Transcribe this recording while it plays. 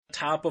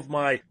top of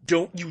my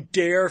don't you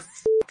dare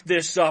f***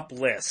 this up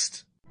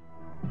list.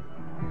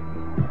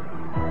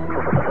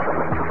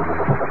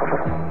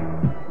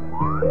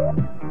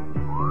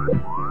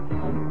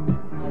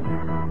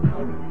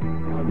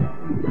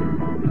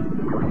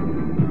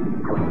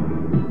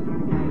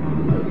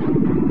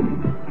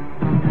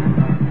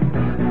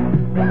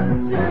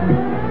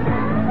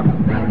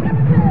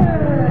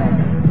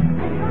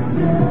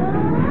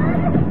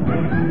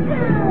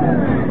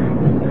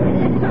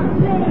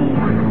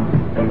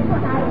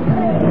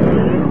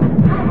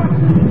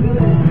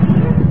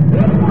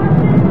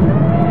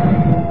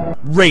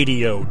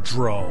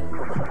 Radiodrome.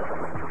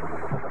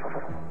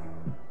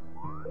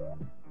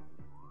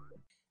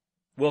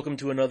 Welcome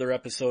to another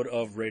episode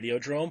of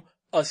Radiodrome,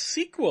 a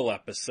sequel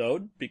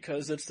episode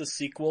because it's the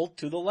sequel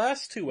to the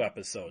last two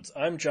episodes.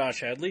 I'm Josh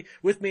Hadley.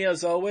 With me,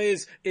 as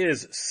always,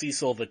 is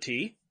Cecil the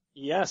T.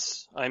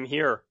 Yes, I'm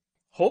here.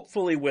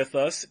 Hopefully with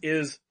us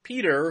is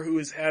Peter, who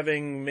is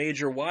having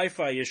major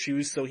Wi-Fi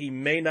issues, so he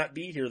may not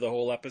be here the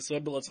whole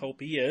episode, but let's hope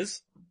he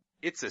is.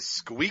 It's a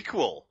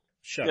squeakquel.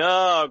 Shut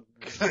up.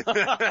 Oh,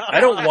 I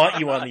don't want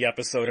you on the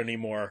episode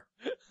anymore.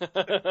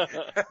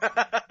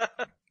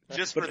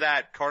 Just for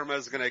that,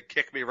 Karma's gonna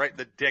kick me right in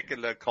the dick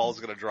and the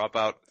call's gonna drop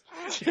out.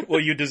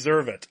 Well, you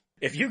deserve it.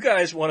 If you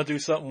guys want to do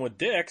something with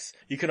dicks,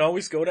 you can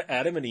always go to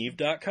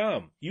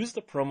adamandeve.com. Use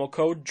the promo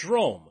code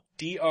DROME,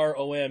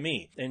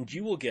 D-R-O-M-E, and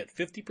you will get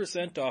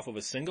 50% off of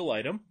a single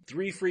item,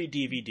 3 free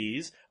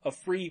DVDs, a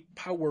free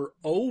Power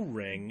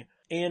O-ring,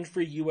 and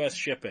free US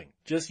shipping.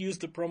 Just use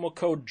the promo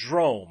code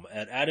DROME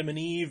at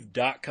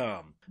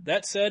adamandeve.com.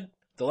 That said,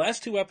 the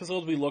last two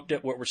episodes we looked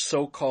at what were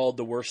so-called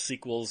the worst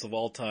sequels of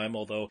all time,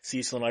 although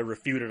Cecil and I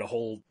refuted a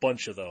whole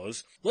bunch of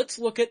those. Let's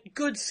look at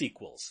good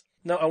sequels.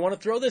 Now, I want to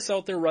throw this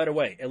out there right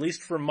away, at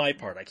least for my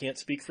part. I can't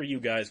speak for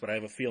you guys, but I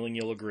have a feeling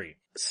you'll agree.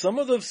 Some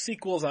of the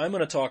sequels I'm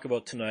going to talk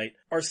about tonight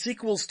are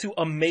sequels to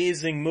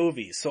amazing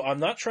movies. So I'm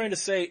not trying to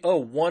say, oh,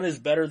 one is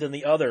better than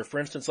the other. For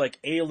instance, like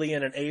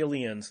Alien and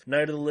Aliens,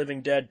 Night of the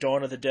Living Dead,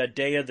 Dawn of the Dead,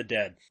 Day of the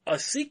Dead. A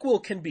sequel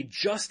can be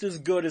just as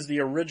good as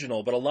the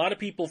original, but a lot of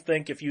people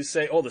think if you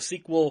say, oh, the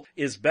sequel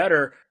is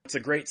better, it's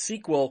a great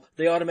sequel,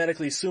 they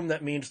automatically assume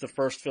that means the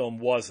first film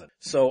wasn't.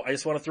 So I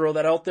just want to throw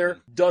that out there.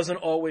 Doesn't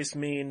always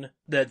mean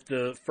that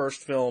the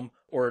first film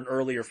or an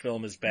earlier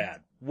film is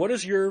bad. What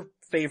is your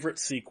favorite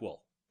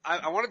sequel?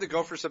 I wanted to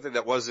go for something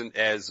that wasn't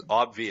as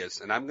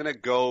obvious, and I'm gonna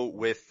go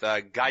with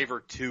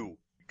Guyver 2.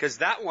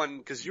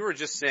 Cause you were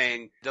just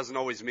saying, doesn't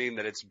always mean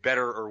that it's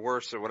better or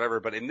worse or whatever,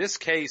 but in this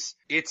case,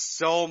 it's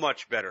so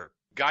much better.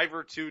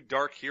 Guyver 2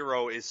 Dark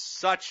Hero is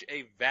such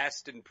a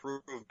vast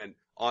improvement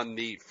on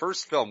the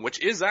first film,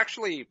 which is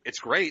actually, it's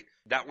great.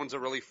 That one's a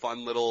really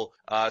fun little,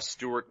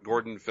 Stuart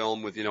Gordon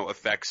film with,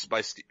 effects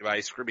by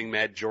Screaming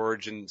Mad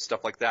George and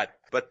stuff like that.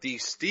 But the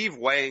Steve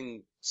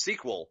Wang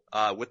sequel,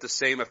 with the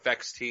same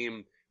effects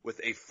team, with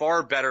a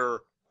far better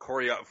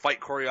fight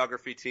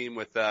choreography team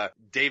with,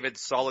 David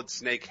Solid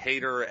Snake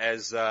Hayter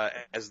as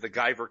the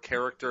Guyver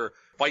character.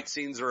 Fight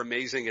scenes are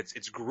amazing.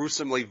 It's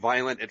gruesomely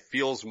violent. It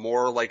feels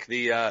more like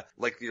the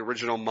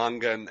original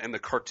manga and the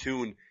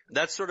cartoon.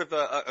 That's sort of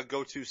a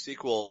go-to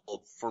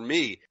sequel for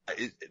me.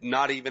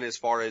 Not even as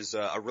far as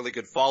a really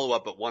good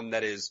follow-up, but one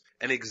that is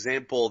an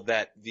example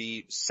that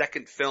the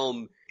second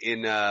film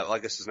in, I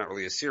guess it's not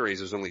really a series,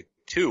 there's only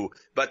 2,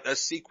 but a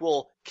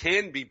sequel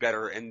can be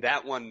better, and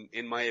that one,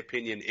 in my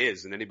opinion,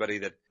 is. And anybody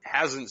that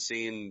hasn't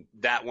seen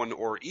that one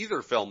or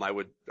either film, I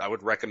would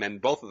recommend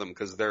both of them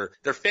because they're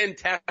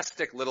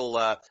fantastic little,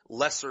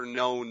 lesser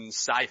known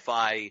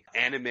sci-fi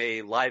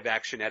anime live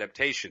action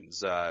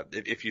adaptations.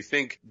 If you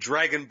think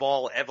Dragon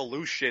Ball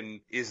Evolution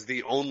is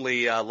the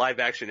only, live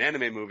action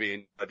anime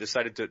movie and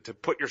decided to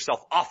put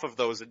yourself off of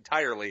those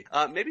entirely,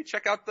 maybe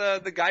check out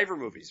the Guyver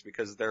movies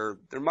because they're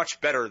much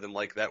better than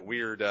like that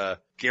weird,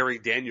 Gary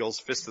Daniels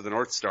Fist of the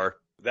North Star.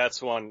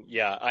 that's one,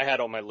 yeah, I had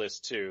on my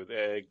list too.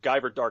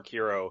 Guyver Dark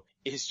Hero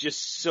is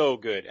just so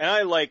good.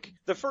 And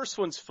the first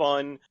one's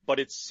fun, but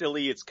it's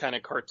silly, it's kind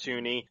of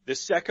cartoony. The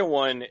second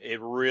one,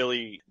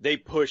 they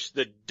push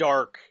the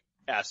dark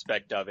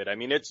aspect of it. I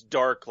mean, it's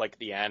dark like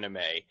the anime.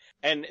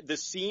 And the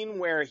scene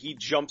where he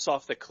jumps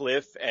off the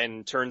cliff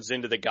and turns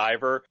into the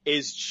Guyver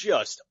is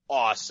just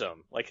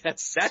awesome. That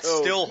so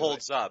still good.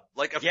 Holds up.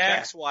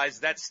 Effects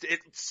wise, it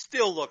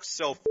still looks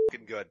so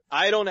fucking good.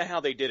 I don't know how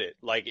they did it.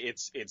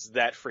 It's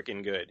that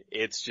freaking good.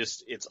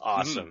 It's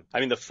awesome. Mm-hmm. I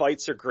mean, the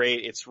fights are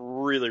great. It's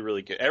really,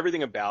 really good.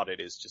 Everything about it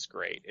is just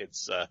great.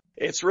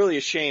 It's really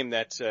a shame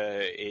that,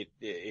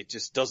 it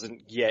just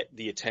doesn't get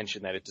the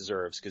attention that it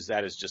deserves because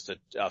that is just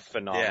a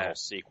phenomenal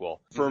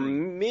sequel. For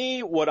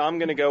me, what I'm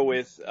gonna go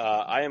with,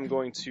 I am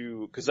going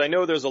to, cause I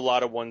know there's a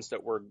lot of ones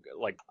that were,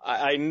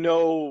 I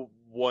know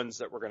ones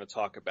that we're gonna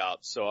talk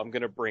about, so I'm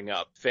gonna bring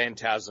up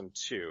Phantasm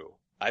 2.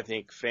 I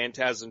think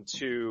Phantasm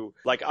 2,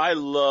 I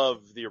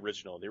love the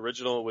original. The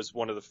original was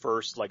one of the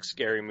first,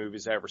 scary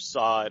movies I ever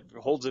saw. It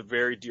holds a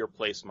very dear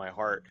place in my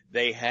heart.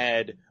 They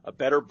had a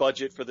better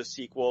budget for the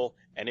sequel.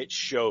 and it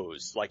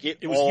shows. Like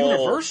It was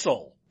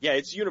Universal. Yeah,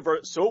 it's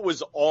universal. So it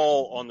was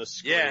all on the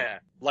screen. Yeah.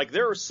 Like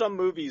there are some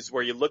movies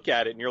where you look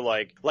at it and you're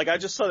like I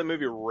just saw the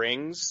movie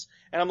Rings,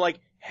 and I'm like,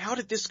 how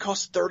did this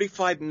cost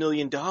 $35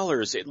 million?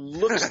 It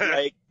looks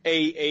like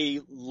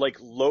a like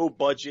low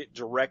budget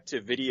direct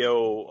to video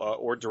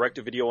or direct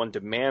to video on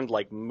demand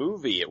like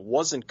movie. It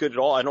wasn't good at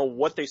all. I don't know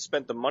what they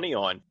spent the money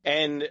on.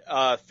 And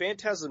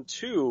Phantasm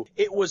 2,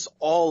 it was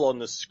all on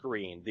the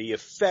screen. The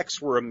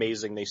effects were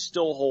amazing. They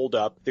still hold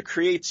up. The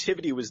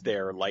creativity was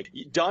there. Like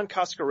Don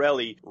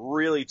Coscarelli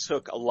really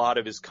took a lot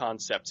of his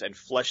concepts and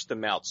fleshed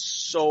them out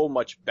so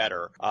much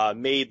better.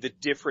 Made the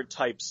different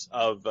types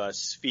of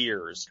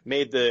spheres,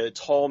 made the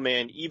tall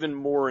man even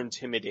more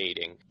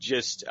intimidating.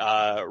 Just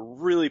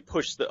really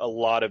pushed a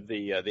lot of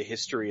the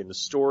history and the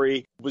story.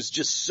 It was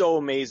just so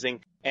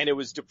amazing. And it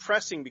was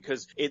depressing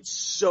because it's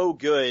so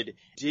good,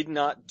 did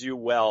not do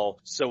well.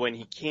 So when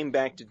he came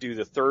back to do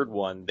the third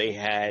one, they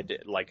had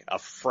like a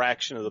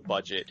fraction of the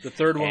budget. The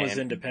third one was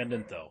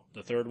independent though.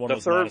 The third one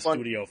was not a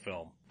studio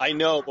film. I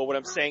know, but what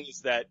I'm saying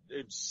is that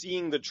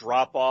seeing the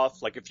drop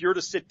off, like if you're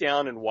to sit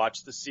down and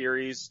watch the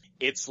series,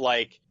 it's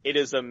like, it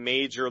is a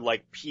major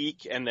like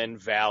peak and then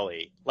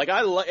valley. Like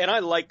I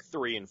like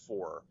 3 and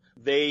 4.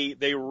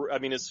 I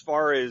mean, as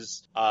far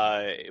as,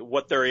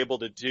 what they're able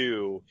to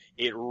do,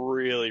 it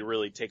really,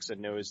 really takes a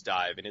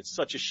nosedive. And it's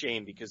such a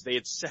shame because they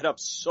had set up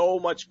so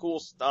much cool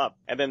stuff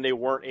and then they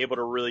weren't able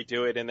to really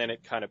do it. And then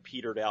it kind of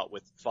petered out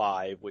with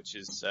 5, which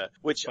is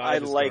I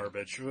like.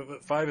 Garbage.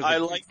 5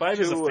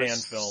 is a fan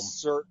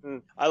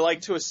film. I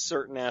like to a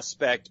certain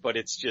aspect, but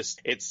it's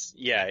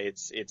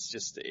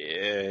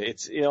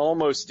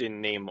almost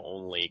in name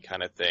only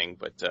kind of thing.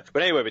 But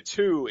anyway,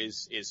 2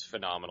 is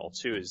phenomenal.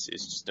 2 is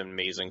just an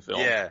amazing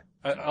film. Yeah.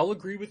 I'll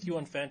agree with you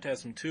on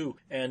Phantasm 2,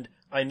 and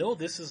I know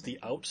this is the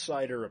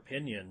outsider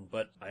opinion,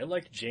 but I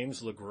liked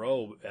James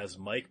LeGros as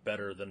Mike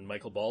better than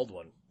Michael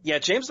Baldwin. Yeah,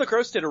 James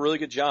LeGros did a really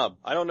good job.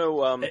 I don't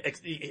know,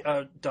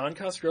 Don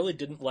Coscarelli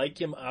didn't like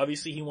him.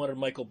 Obviously he wanted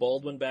Michael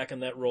Baldwin back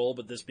in that role,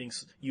 but this being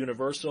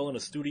Universal and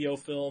a studio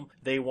film,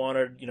 they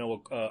wanted,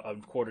 a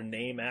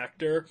quote-a-name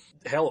actor.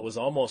 Hell, it was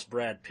almost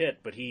Brad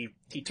Pitt, but he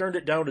turned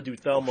it down to do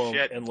Thelma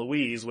and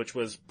Louise, which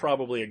was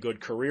probably a good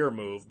career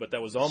move, but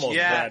that was almost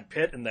Brad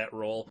Pitt in that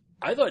role.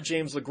 I thought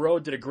James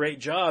LeGros did a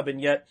great job,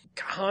 and yet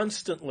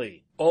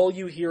constantly all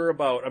you hear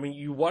about, I mean,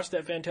 you watch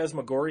that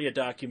Phantasmagoria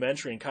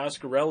documentary, and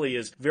Coscarelli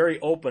is very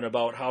open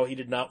about how he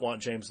did not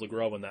want James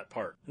LeGros in that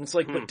part. And it's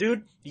like, but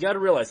dude, you gotta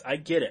realize, I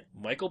get it.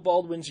 Michael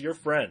Baldwin's your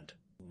friend.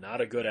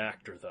 Not a good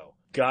actor, though.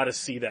 Gotta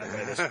see that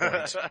by this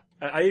point.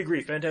 I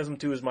agree. Phantasm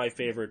 2 is my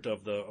favorite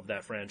of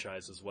that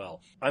franchise as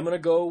well. I'm gonna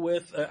go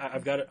with,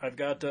 I've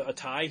got a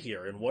tie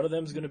here, and one of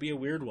them is gonna be a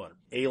weird one.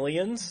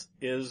 Aliens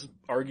is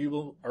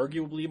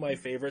arguably my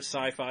favorite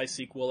sci-fi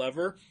sequel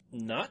ever.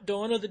 Not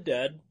Dawn of the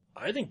Dead.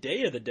 I think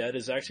Day of the Dead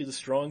is actually the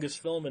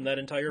strongest film in that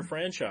entire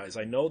franchise.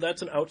 I know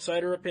that's an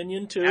outsider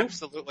opinion too.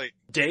 Absolutely.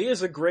 Day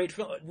is a great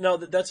film. No,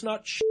 that's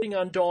not shitting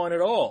on Dawn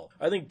at all.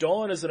 I think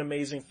Dawn is an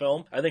amazing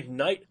film. I think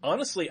Night,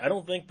 honestly, I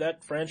don't think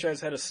that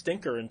franchise had a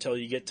stinker until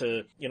you get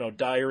to,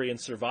 Diary and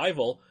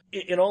Survival.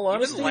 In all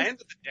honesty, even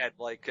Land of the Dead,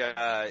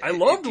 I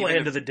loved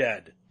Land of the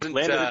Dead.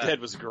 Land of the Dead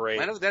was great.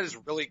 Land of the Dead is a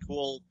really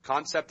cool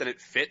concept, and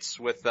it fits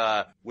with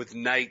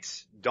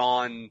Night,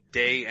 Dawn,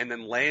 Day, and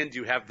then Land.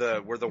 You have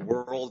where the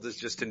world is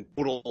just in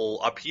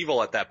total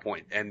upheaval at that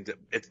point, and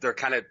they're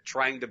kind of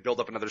trying to build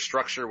up another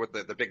structure with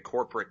the big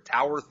corporate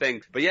tower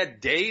thing. But yeah,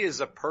 Day is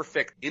a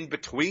perfect in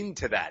between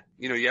to that.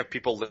 You have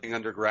people living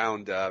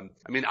underground. I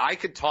mean, I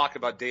could talk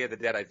about Day of the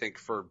Dead, I think,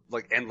 for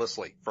like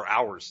endlessly for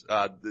hours.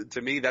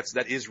 To me,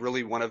 that is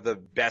really one of the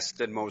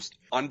best and most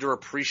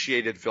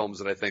underappreciated films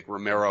that I think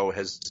Romero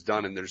has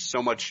done, and there's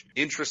so much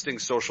interesting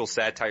social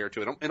satire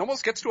to it. It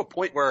almost gets to a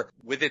point where,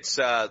 with its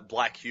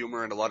black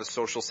humor and a lot of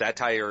social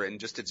satire and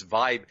just its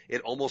vibe,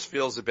 it almost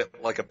feels a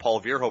bit like a Paul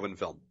Verhoeven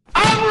film.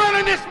 I'm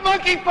running this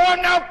monkey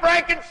farm now,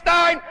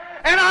 Frankenstein,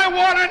 and I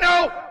want to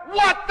know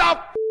what the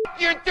f***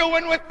 you're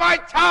doing with my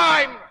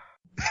time!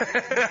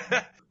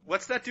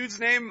 What's that dude's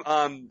name?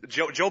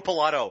 Joe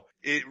Pilato.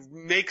 It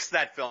makes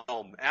that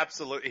film.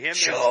 Absolutely.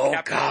 Joe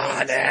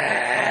got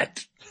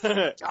it!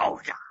 Joe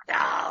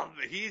got him!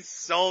 He's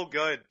so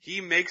good.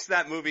 He makes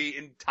that movie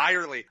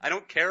entirely. I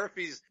don't care if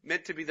he's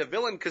meant to be the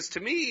villain, because to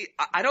me,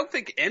 I don't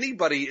think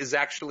anybody is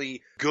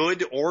actually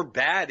good or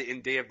bad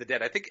in Day of the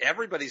Dead. I think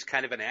everybody's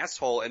kind of an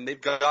asshole, and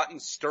they've gotten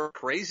stir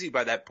crazy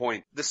by that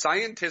point. The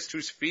scientist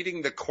who's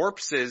feeding the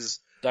corpses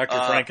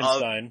Dr.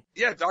 Frankenstein.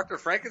 Dr.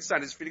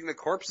 Frankenstein is feeding the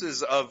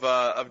corpses of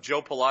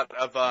Joe Pilato,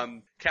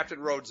 of Captain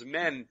Rhodes'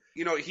 men.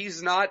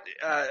 He's not,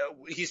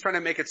 he's trying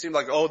to make it seem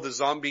like, the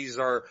zombies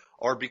are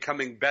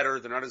becoming better.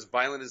 They're not as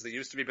violent as they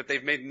used to be, but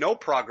they've made no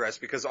progress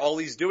because all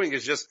he's doing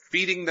is just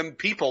feeding them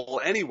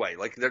people anyway.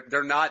 Like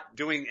they're not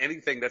doing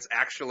anything that's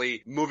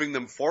actually moving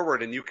them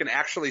forward. And you can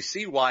actually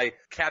see why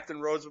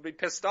Captain Rhodes would be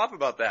pissed off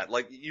about that.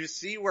 Like you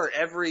see where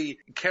every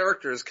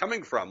character is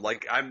coming from.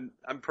 Like I'm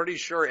pretty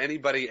sure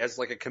anybody as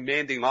like a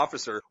commanding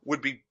officer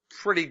would be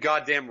pretty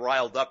goddamn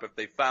riled up if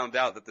they found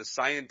out that the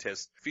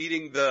scientist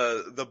feeding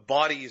the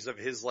bodies of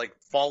his like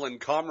fallen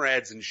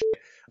comrades and shit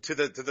to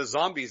the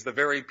zombies, the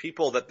very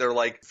people that they're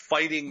like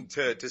fighting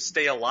to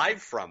stay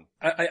alive from.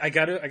 I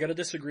gotta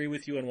disagree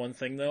with you on one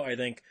thing though. I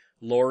think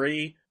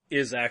Laurie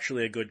is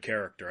actually a good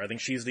character. I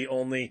think she's the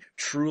only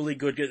truly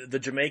good, the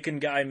Jamaican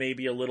guy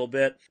maybe a little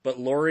bit, but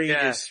Laurie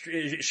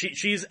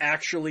she's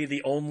actually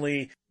the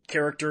only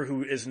character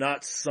who is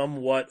not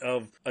somewhat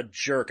of a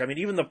jerk. I mean,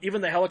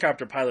 even the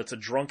helicopter pilot's a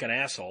drunken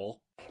asshole.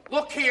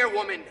 Look here,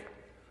 woman.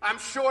 I'm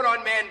short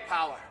on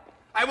manpower.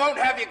 I won't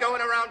have you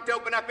going around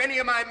doping up any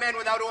of my men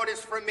without orders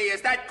from me.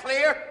 Is that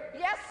clear?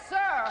 Yes,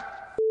 sir.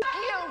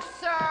 You,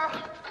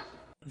 sir.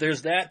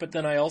 There's that, but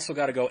then I also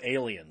gotta go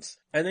Aliens.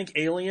 I think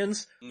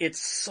Aliens, it's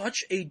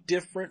such a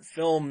different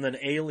film than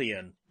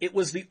Alien. It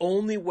was the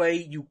only way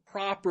you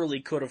properly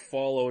could have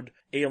followed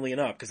Alien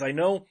up. Cause I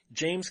know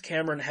James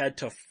Cameron had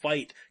to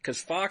fight, cause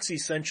Fox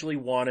essentially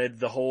wanted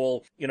the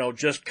whole,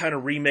 just kind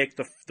of remake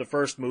the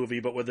first movie,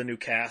 but with a new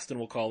cast and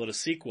we'll call it a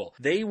sequel.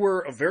 They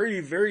were very,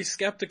 very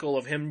skeptical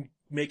of him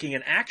making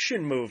an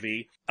action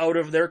movie out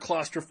of their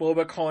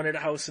claustrophobic haunted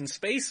house in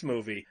space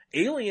movie.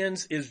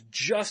 Aliens is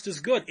just as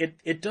good.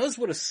 It does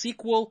what a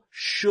sequel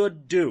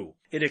should do.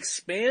 It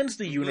expands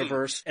the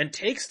universe and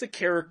takes the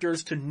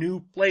characters to new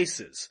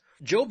places.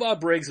 Joe Bob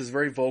Briggs is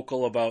very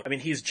vocal about,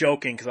 he's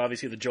joking because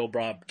obviously the Joe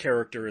Bob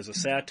character is a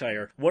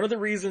satire. One of the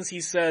reasons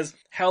he says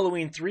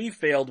Halloween 3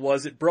 failed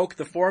was it broke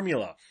the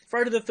formula.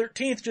 Friday the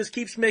 13th just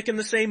keeps making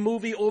the same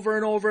movie over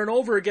and over and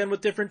over again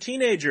with different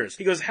teenagers.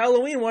 He goes,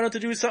 Halloween wanted to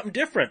do something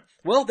different.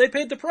 Well, they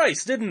paid the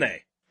price, didn't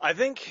they? I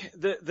think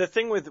the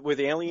thing with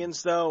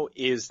Aliens though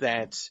is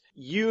that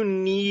you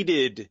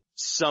needed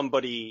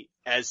somebody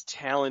as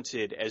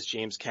talented as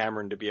James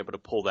Cameron to be able to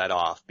pull that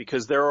off,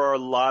 because there are a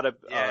lot of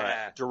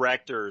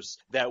directors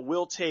that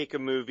will take a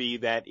movie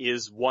that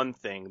is one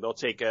thing. They'll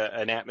take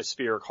an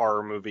atmospheric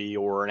horror movie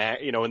or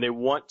and they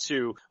want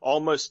to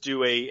almost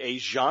do a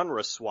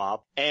genre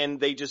swap,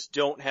 and they just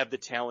don't have the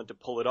talent to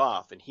pull it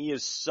off. And he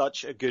is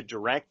such a good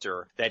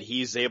director that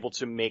he's able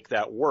to make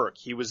that work.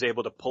 He was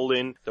able to pull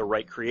in the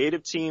right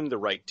creative team, the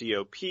right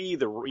DOP, he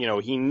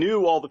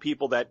knew all the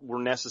people that were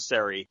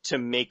necessary to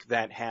make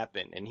that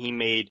happen. And he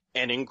made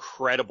an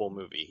incredible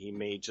movie. He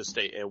made just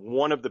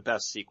one of the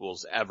best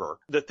sequels ever.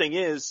 The thing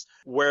is,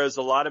 whereas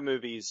a lot of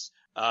movies,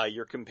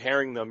 you're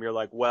comparing them, you're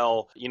like,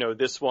 well,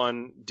 this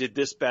one did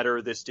this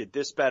better, this did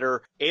this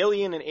better.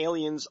 Alien and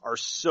Aliens are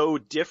so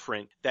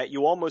different that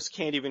you almost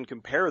can't even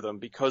compare them,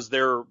 because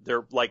they're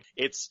like,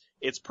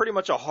 it's pretty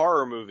much a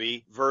horror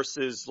movie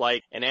versus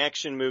like an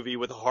action movie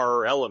with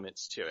horror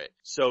elements to it.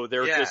 So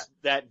they're just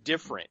that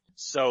different.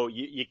 So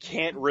you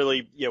can't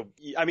really,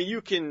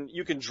 you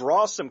can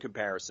draw some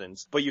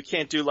comparisons, but you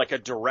can't do like a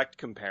direct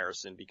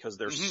comparison because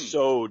they're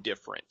so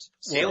different.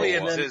 So,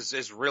 Aliens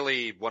is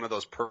really one of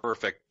those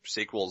perfect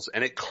sequels,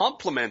 and it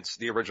complements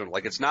the original.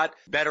 Like, it's not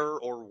better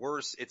or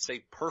worse. It's a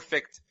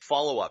perfect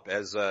follow-up,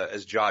 as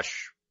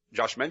Josh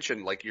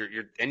mentioned, like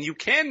and you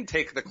can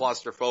take the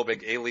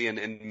claustrophobic Alien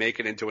and make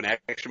it into an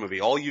action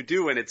movie. All you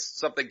do, and it's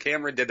something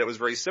Cameron did that was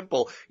very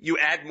simple, you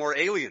add more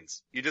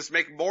aliens. You just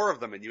make more of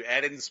them and you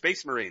add in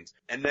Space Marines.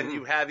 And then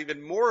you have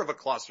even more of a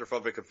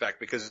claustrophobic effect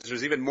because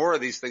there's even more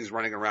of these things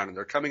running around and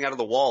they're coming out of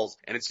the walls.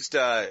 And it's just,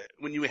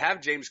 when you have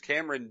James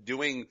Cameron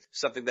doing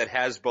something that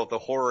has both a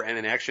horror and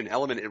an action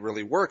element, it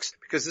really works,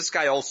 because this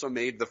guy also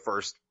made the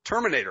first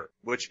Terminator,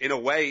 which in a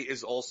way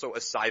is also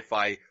a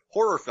sci-fi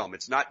horror film.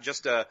 It's not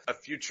just a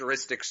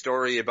futuristic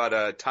story about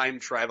a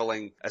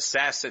time-traveling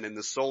assassin and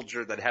the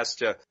soldier that has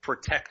to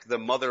protect the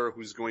mother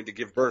who's going to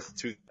give birth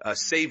to a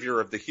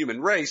savior of the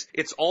human race.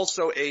 It's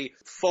also a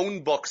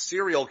phone book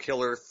serial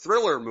killer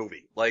thriller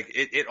movie. Like,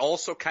 it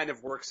also kind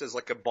of works as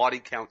like a body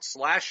count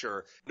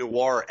slasher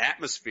noir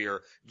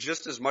atmosphere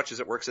just as much as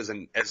it works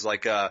as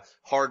like a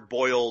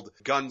hard-boiled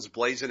guns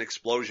blazing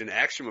explosion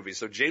action movie.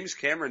 So James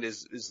Cameron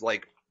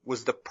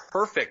was the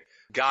perfect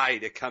guy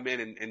to come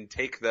in and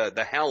take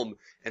the helm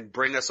and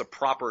bring us a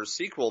proper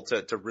sequel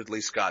to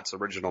Ridley Scott's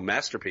original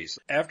masterpiece.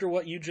 After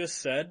what you just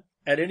said,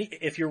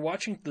 if you're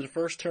watching the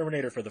first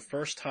Terminator for the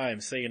first time,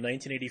 say in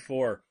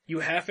 1984, you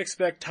half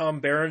expect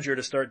Tom Berenger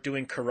to start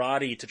doing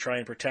karate to try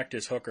and protect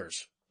his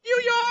hookers.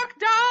 New York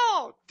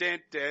dog! Dun,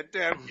 dun,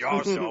 dun.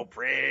 You're so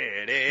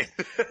pretty.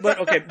 But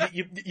okay,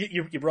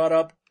 you brought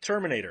up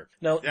Terminator.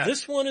 Now,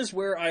 this one is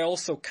where I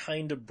also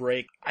kind of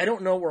break. I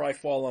don't know where I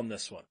fall on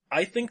this one.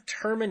 I think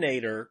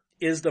Terminator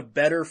is the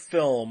better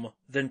film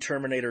than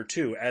Terminator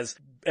 2 as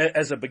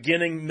a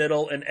beginning,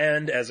 middle, and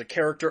end, as a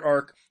character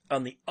arc.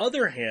 On the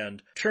other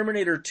hand,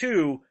 Terminator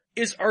 2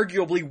 is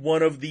arguably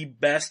one of the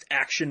best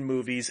action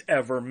movies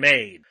ever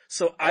made.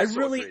 So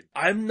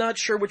I'm not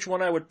sure which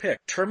one I would pick.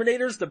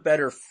 Terminator's the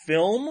better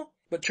film,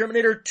 but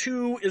Terminator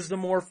 2 is the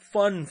more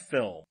fun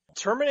film.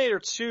 Terminator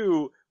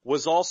 2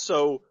 was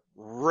also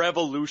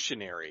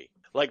revolutionary.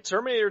 Like,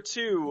 Terminator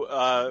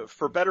 2,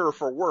 for better or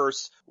for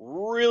worse,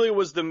 really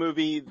was the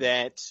movie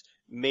that,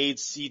 made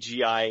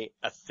CGI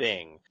a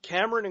thing.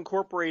 Cameron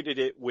incorporated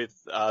it with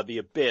The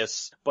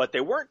Abyss, but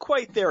they weren't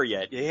quite there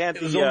yet.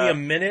 It was only a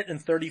minute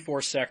and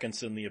 34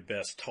 seconds in The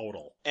Abyss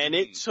total. And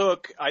it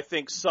took, I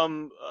think,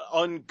 some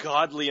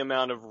ungodly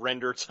amount of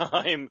render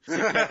time to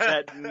get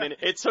that minute.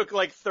 It took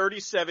like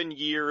 37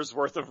 years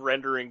worth of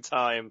rendering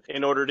time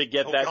in order to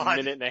get that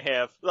minute and a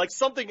half. Like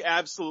something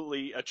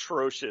absolutely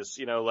atrocious,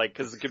 you know, like,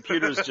 cause the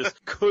computers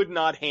just could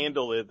not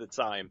handle it at the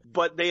time.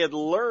 But they had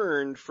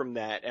learned from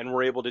that and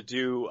were able to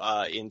do,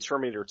 in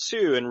Terminator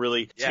 2 and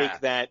really take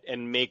that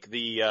and make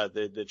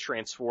the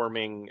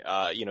transforming,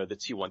 you know, the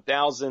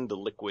T-1000, the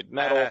liquid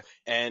metal,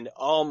 and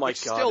oh my God. It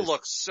still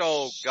looks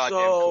so goddamn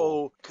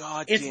cool.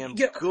 Goddamn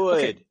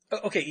Good.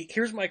 Okay,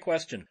 here's my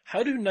question.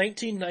 How do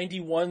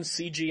 1991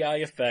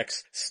 CGI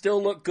effects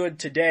still look good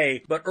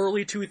today, but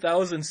early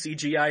 2000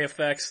 CGI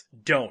effects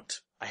don't?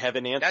 I have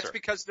an answer. That's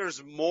because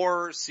there's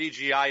more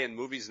CGI in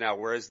movies now,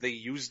 whereas they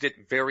used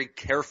it very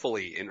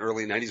carefully in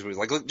early 90s movies.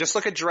 Like, just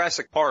look at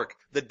Jurassic Park.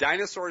 The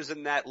dinosaurs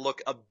in that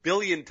look a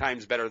billion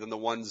times better than the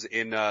ones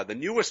in the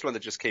newest one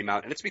that just came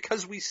out, and it's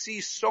because we see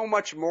so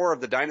much more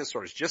of the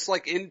dinosaurs. Just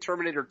like in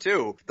Terminator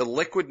 2, the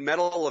liquid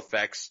metal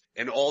effects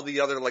and all the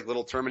other like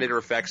little Terminator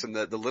effects and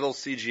the little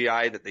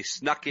CGI that they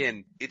snuck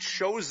in, it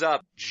shows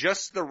up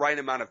just the right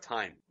amount of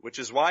time, which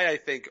is why I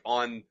think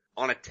on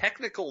a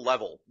technical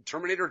level,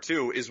 Terminator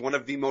 2 is one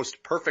of the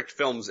most perfect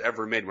films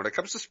ever made when it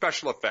comes to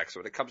special effects,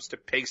 when it comes to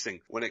pacing,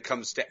 when it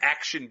comes to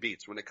action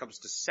beats, when it comes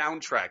to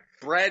soundtrack.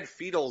 Brad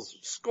Fiedel's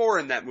score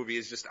in that movie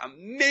is just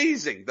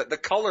amazing. The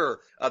color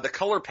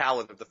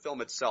palette of the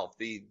film itself,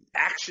 the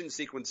action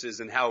sequences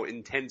and how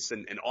intense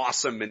and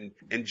awesome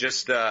and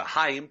just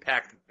high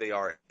impact they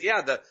are.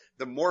 Yeah,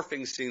 the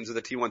morphing scenes of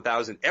the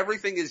T-1000,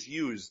 everything is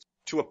used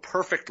to a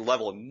perfect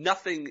level.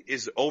 Nothing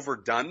is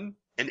overdone.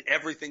 And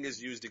everything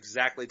is used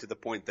exactly to the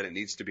point that it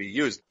needs to be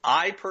used.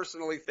 I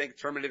personally think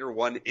Terminator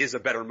 1 is a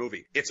better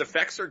movie. Its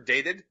effects are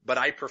dated, but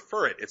I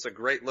prefer it. It's a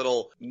great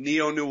little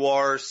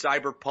neo-noir,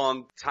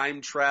 cyberpunk,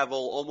 time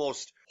travel,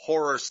 almost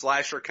horror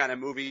slasher kind of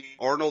movie.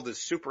 Arnold is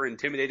super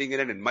intimidating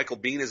in it, and Michael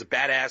Biehn is a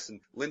badass, and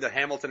Linda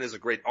Hamilton is a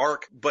great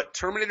arc. But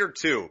Terminator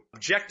 2,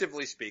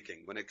 objectively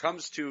speaking, when it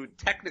comes to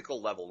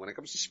technical level, when it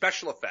comes to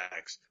special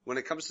effects, when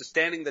it comes to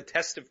standing the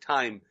test of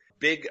time,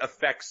 big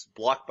effects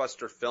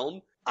blockbuster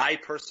film, I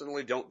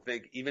personally don't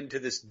think, even to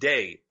this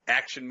day,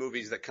 action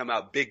movies that come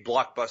out, big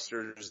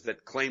blockbusters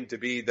that claim to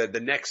be the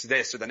next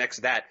this or the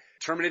next that,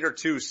 Terminator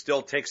 2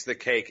 still takes the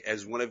cake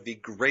as one of the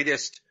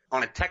greatest,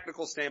 on a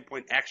technical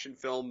standpoint, action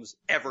films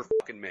ever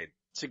fucking made.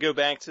 To go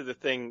back to the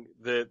thing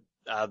that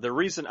the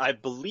reason I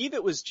believe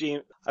it was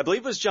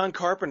John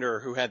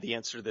Carpenter who had the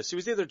answer to this. It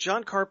was either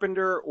John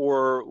Carpenter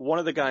or one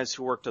of the guys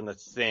who worked on The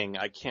Thing.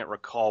 I can't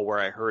recall where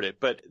I heard it,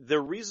 but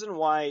the reason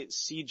why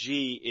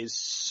CG is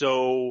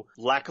so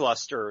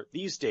lackluster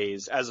these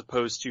days as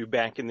opposed to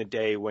back in the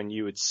day when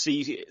you would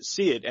see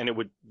it and it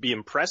would be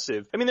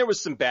impressive. I mean, there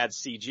was some bad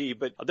CG,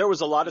 but there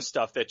was a lot of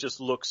stuff that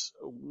just looks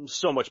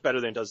so much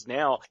better than it does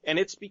now. And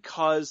it's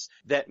because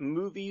that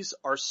movies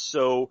are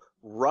so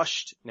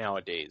rushed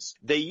nowadays.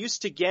 They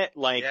used to get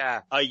like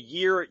a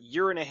year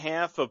and a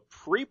half of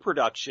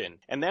pre-production,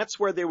 and that's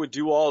where they would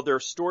do all their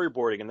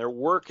storyboarding and their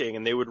working,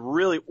 and they would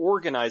really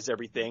organize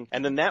everything.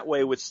 And then that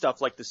way with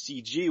stuff like the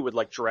CG, with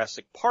like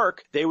Jurassic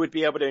Park, they would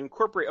be able to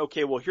incorporate,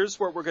 okay, well, here's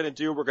what we're going to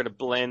do. We're going to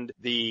blend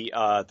the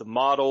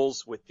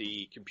models with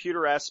the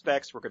computer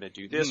aspects. We're going to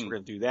do this. We're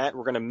going to do that.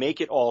 We're going to make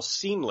it all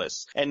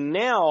seamless. And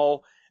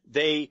now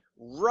they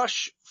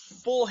rush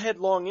full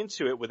headlong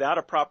into it without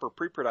a proper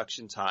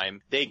pre-production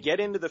time. They get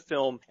into the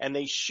film and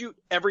they shoot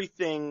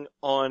everything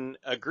on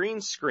a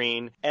green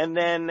screen, and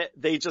then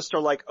they just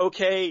are like,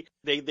 okay,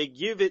 they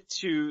give it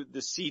to the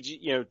CG,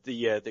 you know,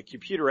 the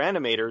computer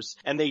animators,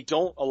 and they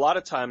don't a lot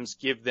of times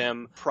give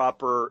them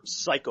proper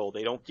cycle.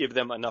 They don't give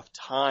them enough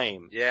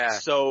time. Yeah.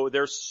 So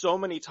there's so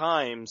many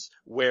times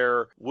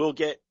where we'll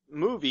get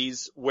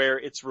movies where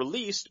it's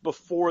released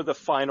before the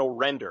final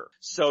render.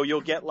 So you'll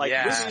get like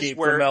movies Escape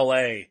where from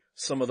LA,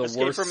 some of the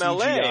Escape worst from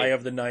CGI LA.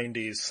 of the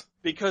 90s.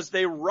 Because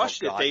they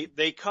rushed it.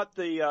 They cut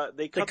the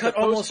They cut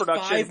almost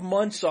 5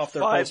 months off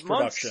their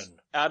post-production.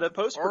 Out of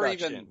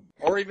post-production.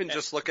 Or even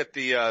just look at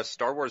the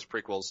Star Wars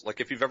prequels. Like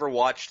if you've ever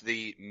watched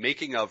the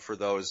making of for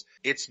those,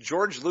 it's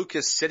George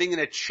Lucas sitting in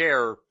a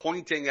chair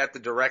pointing at the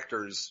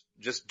directors,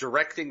 just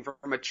directing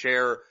from a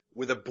chair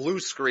with a blue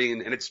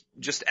screen, and it's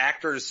just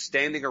actors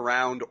standing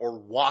around or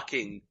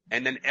walking,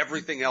 and then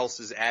everything else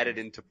is added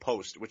into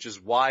post, which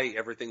is why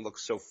everything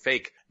looks so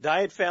fake.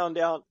 I had found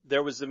out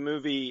there was a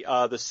movie,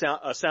 the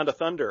Sound of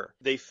Thunder.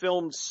 They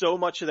filmed so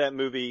much of that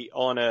movie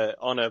on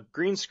a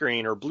green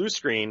screen or blue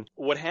screen.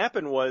 What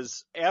happened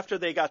was, after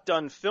they got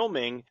done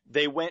filming,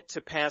 they went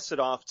to pass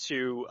it off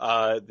to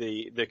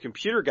the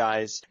computer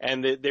guys,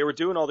 and they were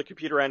doing all the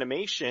computer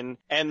animation,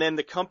 and then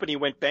the company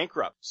went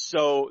bankrupt.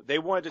 So they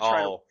wanted to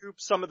try to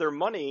recoup some of their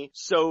money,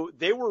 so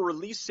they were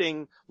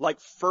releasing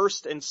like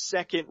first and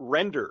second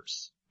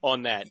renders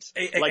on that.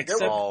 Like,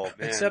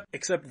 man.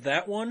 except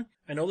that one,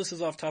 I know this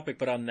is off topic,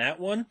 but on that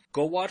one,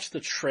 go watch the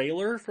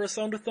trailer for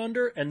Sound of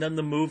Thunder and then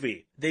the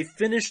movie. They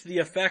finished the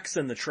effects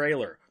in the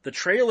trailer. The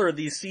trailer,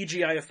 these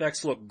CGI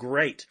effects look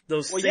great.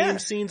 Those same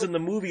scenes in the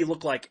movie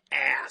look like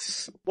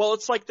ass. Well,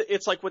 it's like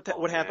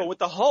what happened with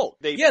the Hulk.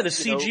 The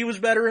CG was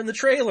better in the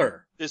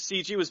trailer. The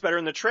CG was better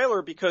in the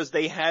trailer because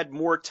they had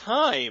more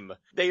time.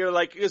 They are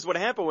like, because what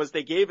happened was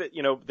they gave it,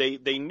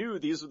 they knew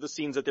these were the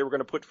scenes that they were going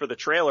to put for the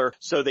trailer,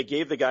 so they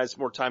gave the guys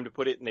more time to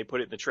put it, and they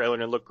put it in the trailer,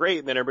 and it looked great,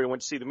 and then everybody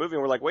went to see the movie,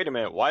 and we're like, wait a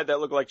minute, why'd that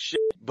look like shit?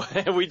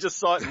 But we just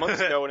saw it months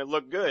ago, and it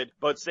looked good.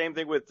 But same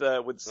thing with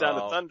Sound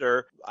of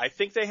Thunder. I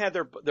think they had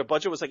their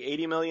budget was like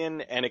 $80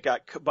 million, and it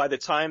got, by the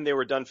time they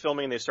were done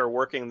filming and they started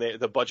working,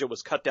 the budget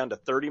was cut down to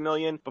 $30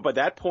 million, but by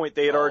that point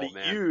they had already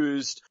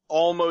used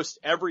almost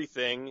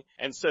everything,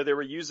 and so they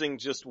were using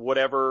just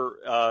whatever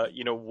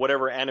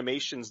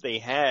animations they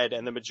had,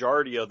 and the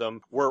majority of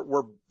them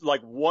were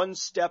like one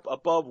step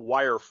above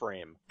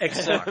wireframe.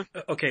 Except,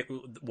 okay,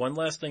 one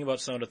last thing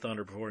about Sound of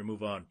Thunder before we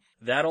move on.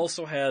 That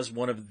also has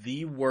one of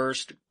the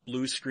worst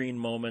blue screen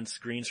moments,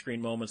 green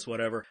screen moments,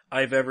 whatever,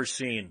 I've ever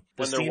seen.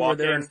 The scene where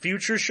they're in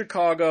future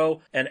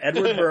Chicago and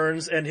Edward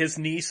Burns and his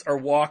niece are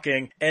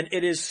walking, and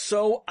it is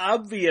so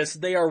obvious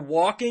they are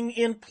walking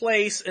in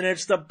place and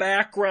it's the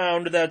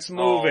background that's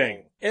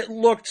moving. It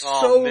looked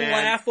so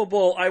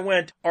laughable. I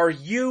went, are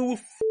you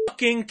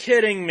fucking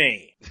kidding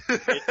me?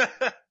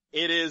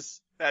 It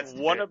is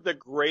one of the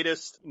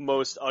greatest,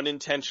 most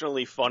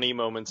unintentionally funny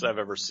moments I've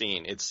ever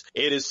seen. It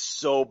is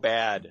so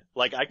bad.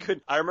 Like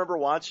I remember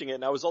watching it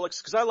and I was all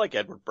cause I like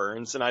Edward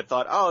Burns and I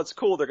thought, oh, it's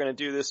cool. They're going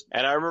to do this.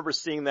 And I remember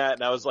seeing that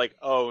and I was like,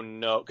 oh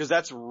no. Cause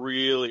that's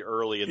really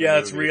early in the movie. Yeah,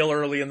 it's real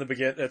early in the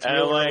beginning. That's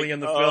real early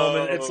in the film.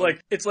 And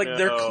it's like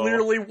they're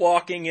clearly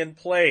walking in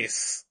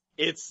place.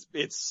 It's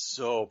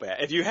so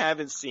bad. If you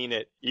haven't seen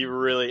it,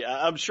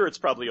 I'm sure it's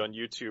probably on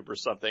YouTube or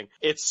something.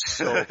 It's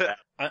so bad.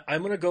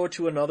 I'm gonna go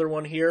to another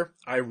one here.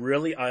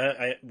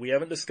 We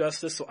haven't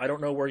discussed this, so I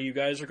don't know where you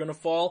guys are gonna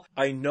fall.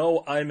 I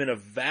know I'm in a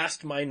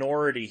vast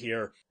minority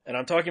here, and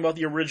I'm talking about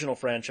the original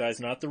franchise,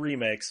 not the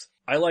remakes.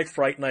 I like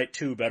Fright Night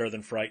 2 better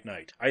than Fright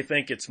Night. I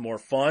think it's more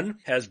fun,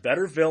 has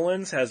better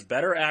villains, has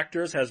better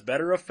actors, has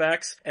better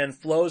effects, and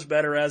flows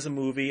better as a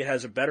movie,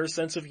 has a better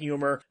sense of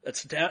humor.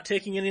 It's not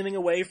taking anything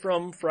away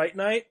from Fright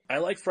Night. I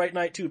like Fright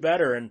Night 2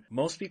 better, and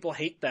most people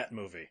hate that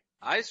movie.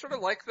 I sort of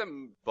like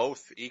them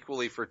both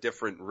equally for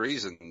different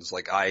reasons.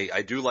 Like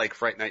I do like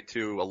Fright Night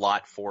 2 a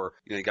lot for,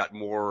 you got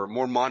more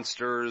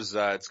monsters,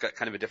 it's got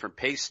kind of a different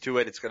pace to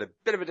it, it's got a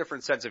bit of a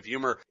different sense of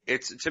humor.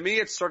 To me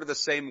it's sort of the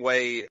same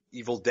way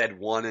Evil Dead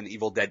 1 and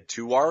Evil Dead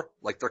 2 are.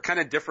 Like they're kind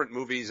of different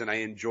movies and I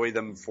enjoy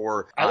them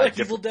for I like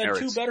Evil Dead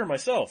 2 better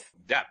myself.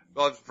 Yeah.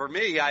 Well, for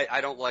me,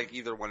 I don't like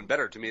either one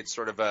better. To me it's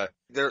sort of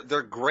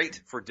they're great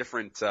for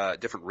different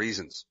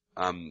reasons.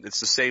 It's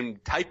the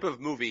same type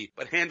of movie,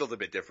 but handled a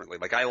bit differently.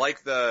 Like I like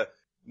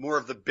more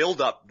of the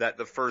build-up that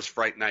the first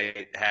Fright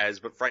Night has,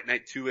 but Fright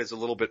Night 2 has a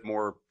little bit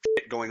more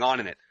shit going on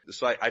in it.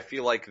 So I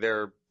feel like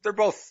they're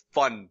both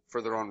fun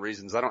for their own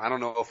reasons. I don't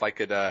know if I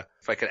could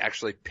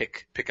actually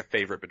pick a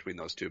favorite between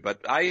those two,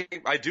 but I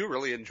do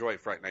really enjoy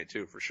Fright Night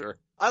 2 for sure.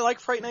 I like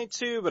Fright Night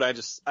 2, but I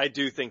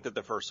do think that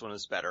the first one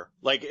is better.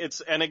 Like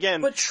and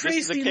again, but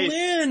Tracy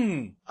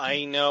Lynn!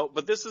 I know,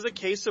 but this is a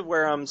case of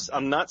where I'm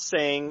not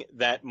saying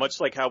that, much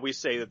like how we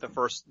say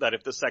that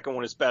if the second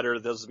one is better,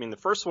 that doesn't mean the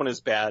first one is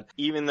bad.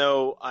 Even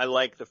though I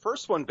like the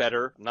first one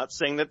better, I'm not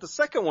saying that the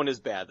second one is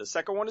bad. The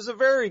second one is a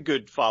very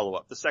good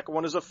follow-up. The second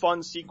one is a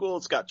fun sequel.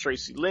 It's got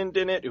Tracy Lynn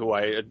in it, who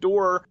I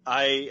adore.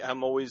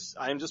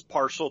 I'm just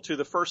partial to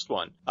the first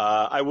one.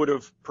 I would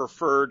have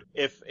preferred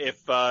if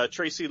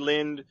Tracy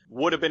Lynn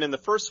would have been in the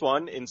first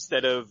one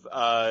instead of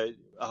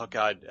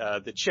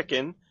the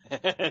chicken.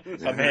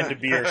 Amanda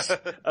Beers.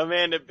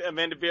 Amanda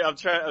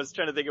Beers. I was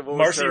trying to think of what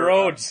Marcy was her,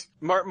 Rhodes.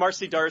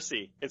 Marcy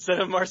Darcy. Instead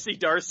of Marcy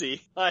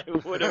Darcy, I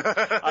would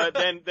have,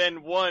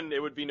 then one,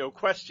 it would be no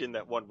question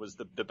that one was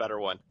the better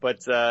one.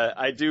 But,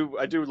 I do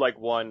like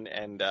one,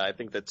 and, I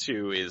think that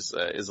two is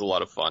a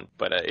lot of fun.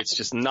 But, it's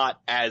just not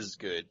as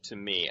good to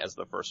me as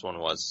the first one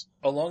was.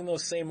 Along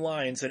those same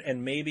lines,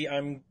 and maybe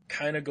I'm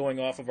kind of going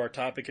off of our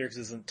topic here because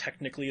it isn't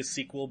technically a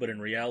sequel, but in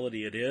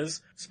reality it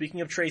is.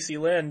 Speaking of Tracy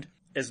Lynn,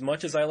 as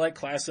much as I like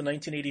Class of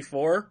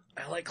 1984,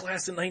 I like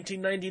Class of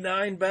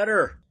 1999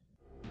 better.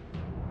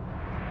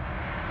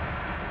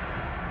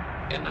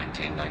 In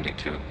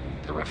 1992,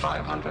 there were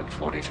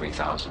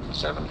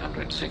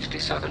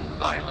 543,767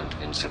 violent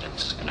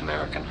incidents in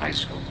American high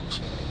schools.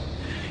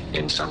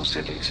 In some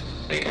cities,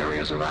 the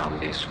areas around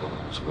these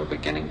schools were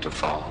beginning to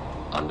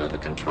fall under the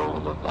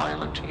control of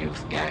violent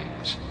youth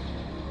gangs.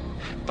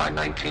 By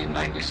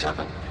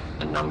 1997,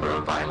 the number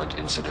of violent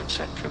incidents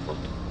had tripled.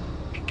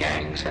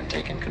 Gangs had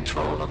taken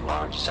control of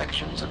large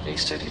sections of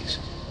these cities.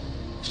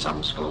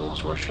 Some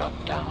schools were shut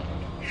down.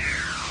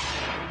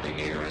 The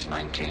year is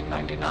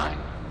 1999.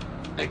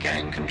 The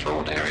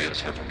gang-controlled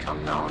areas have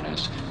become known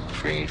as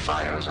free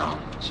fire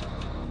zones.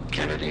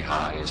 Kennedy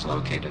High is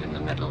located in the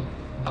middle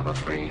of a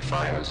free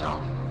fire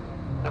zone.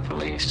 The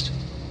police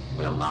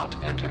will not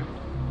enter.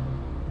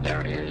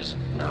 there is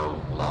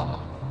no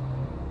law.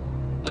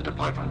 The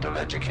Department of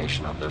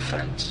Educational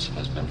Defense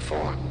has been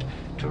formed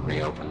to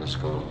reopen the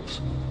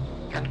schools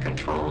and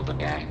control the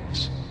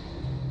gangs.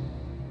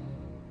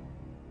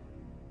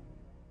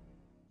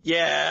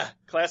 Yeah,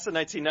 Class of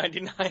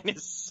 1999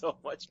 is so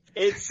much.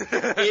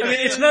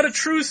 It's not a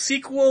true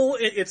sequel.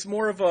 It's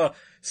more of a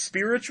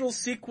spiritual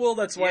sequel.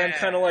 That's why I'm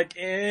kind of like,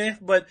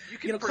 but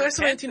Class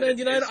of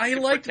 1999, I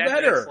liked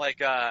better.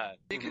 Like,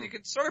 you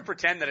can sort of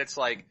pretend that it's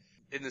like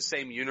in the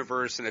same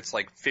universe and it's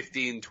like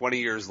 15, 20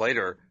 years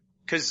later.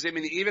 Cause, I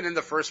mean, even in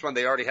the first one,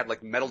 they already had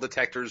like metal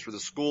detectors for the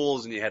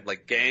schools and you had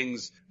like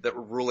gangs that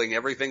were ruling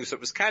everything. So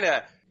it was kind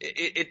of,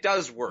 it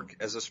does work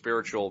as a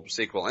spiritual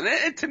sequel.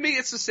 And to me,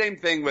 it's the same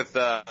thing with,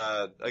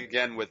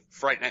 again, with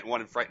Fright Night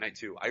 1 and Fright Night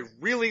 2. I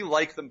really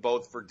like them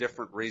both for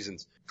different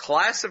reasons.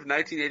 Class of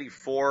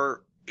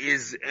 1984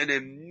 is an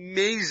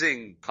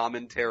amazing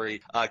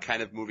commentary,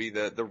 kind of movie.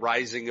 The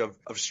rising of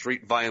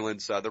street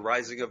violence, the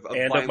rising of and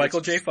violence of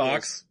Michael J.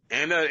 Fox.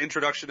 And an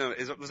introduction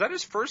of, was that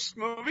his first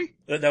movie?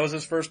 That was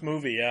his first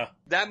movie, yeah.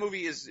 That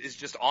movie is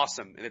just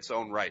awesome in its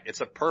own right. It's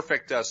a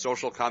perfect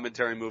social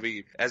commentary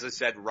movie. As I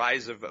said,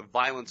 rise of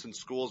violence in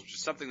schools, which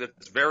is something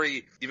that's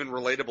very even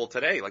relatable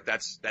today. Like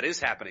that is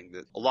happening.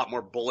 A lot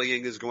more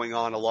bullying is going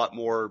on, a lot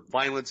more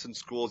violence in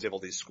schools. You have all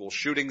these school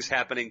shootings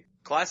happening.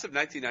 Class of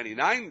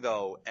 1999,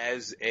 though,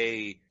 as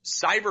a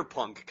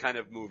cyberpunk kind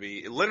of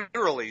movie,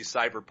 literally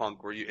cyberpunk,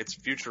 where it's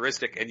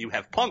futuristic and you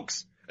have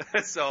punks.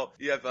 So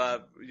you have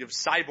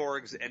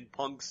cyborgs and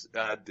punks,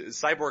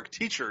 cyborg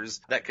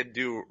teachers that can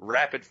do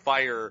rapid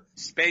fire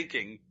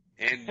spanking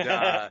and,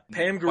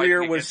 Pam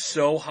Grier was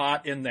so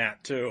hot in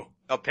that too.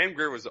 Oh, Pam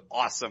Grier was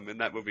awesome in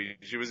that movie.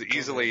 She was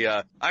easily,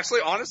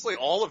 actually, honestly,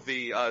 all of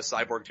the,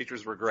 cyborg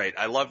teachers were great.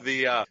 I love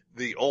the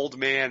old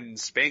man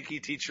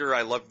Spanky teacher.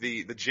 I love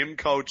the gym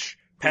coach.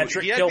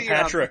 Patrick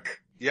Kilpatrick.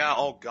 Yeah,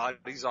 oh god,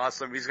 he's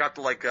awesome. He's got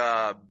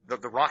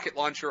the rocket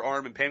launcher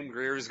arm, and Pam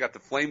Grier's got the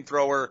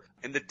flamethrower.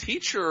 And the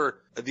teacher,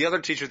 the other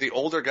teacher, the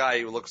older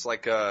guy who looks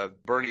like,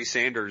 Bernie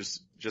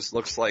Sanders, just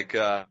looks like,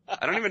 I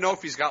don't even know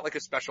if he's got like a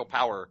special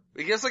power.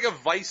 He has like a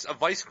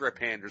vice grip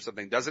hand or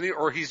something, doesn't he?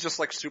 Or he's just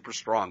like super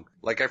strong.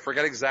 Like I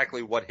forget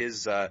exactly what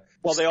his,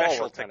 well, they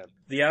all were kind of.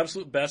 The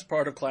absolute best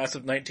part of Class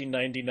of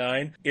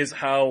 1999 is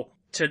how,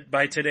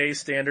 by today's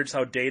standards,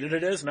 how dated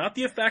it is. Not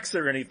the effects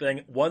or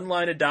anything. One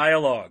line of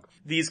dialogue.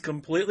 These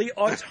completely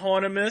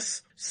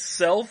autonomous,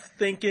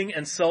 self-thinking,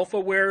 and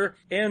self-aware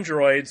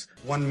androids.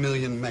 1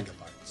 million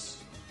megabytes.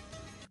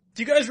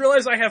 Do you guys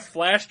realize I have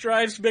flash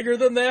drives bigger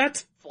than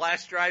that?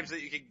 Flash drives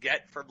that you can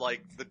get from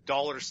like the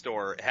dollar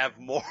store have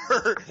more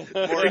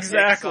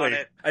exactly. on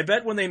it. I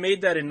bet when they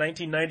made that in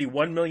 1990,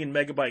 1 million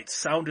megabytes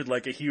sounded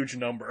like a huge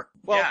number.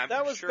 Well, yeah,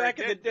 that was sure back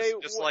in the day.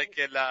 Just like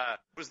it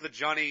was the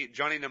Johnny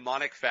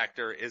Mnemonic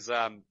factor is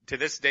to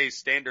this day's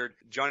standard,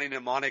 Johnny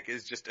Mnemonic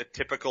is just a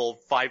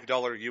typical $5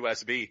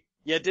 USB.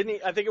 Yeah, didn't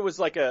he? I think it was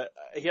like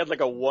he had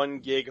like a 1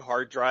 gig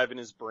hard drive in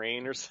his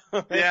brain or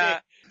something. Yeah.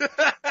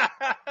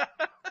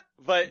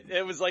 But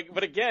it was like,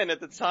 but again,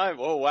 at the time,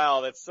 oh wow,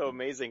 that's so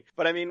amazing.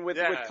 But I mean, with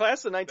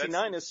Class of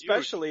 99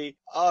 especially, huge.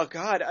 Oh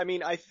god, I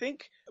mean, I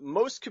think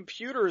most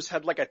computers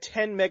had like a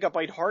 10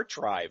 megabyte hard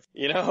drive,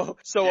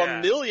 So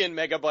 1 million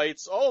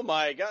megabytes, oh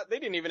my god, they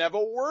didn't even have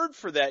a word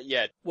for that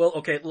yet. Well,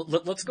 okay,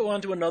 let's go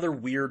on to another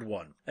weird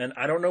one. And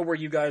I don't know where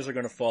you guys are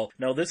gonna fall.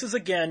 Now this is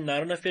again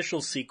not an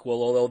official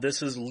sequel, although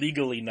this is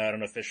legally not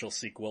an official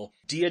sequel.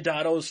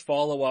 Diodato's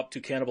follow-up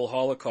to Cannibal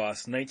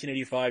Holocaust,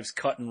 1985's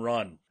Cut and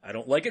Run. I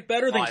don't like it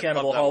better than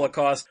Cannibal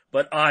Holocaust,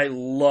 but I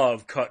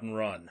love Cut and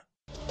Run.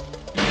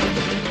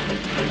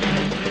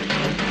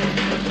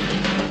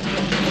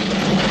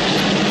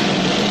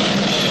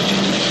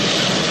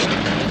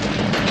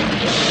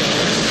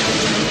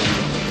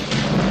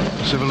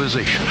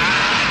 Civilization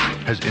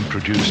has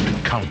introduced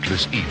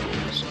countless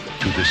evils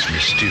to this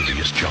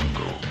mysterious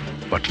jungle,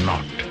 but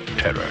not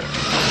terror.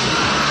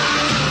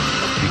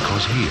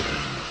 Because here,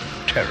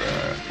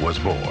 terror was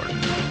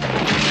born.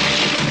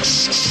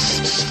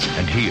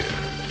 And here,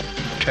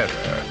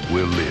 terror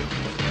will live.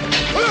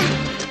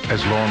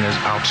 As long as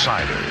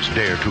outsiders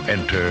dare to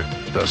enter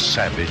the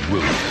savage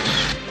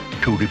wilderness,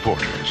 2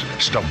 reporters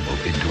stumble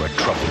into a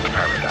troubled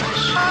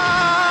paradise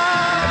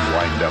and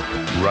wind up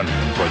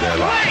running for their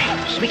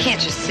lives. We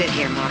can't just sit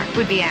here, Mark.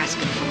 We'd be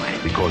asking for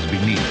it. Because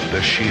beneath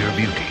the sheer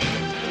beauty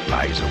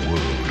lies a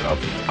world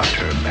of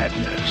utter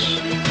madness.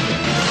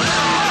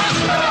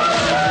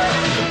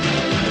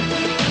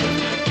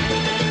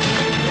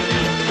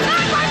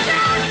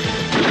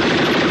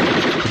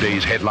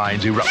 Today's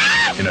headlines erupt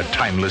in a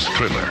timeless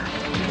thriller.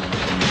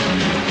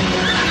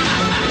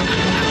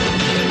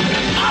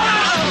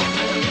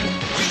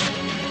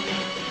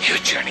 Your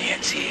journey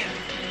ends here.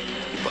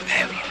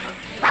 Forever.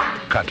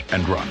 Cut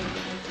and Run.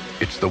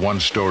 It's the one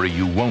story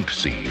you won't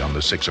see on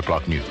the 6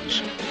 o'clock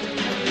news.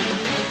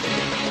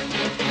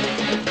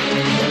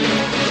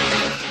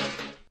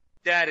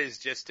 That is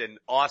just an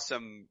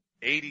awesome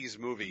 80s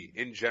movie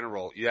in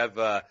general. You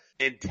have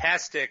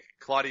fantastic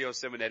Claudio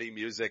Simonetti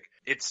music.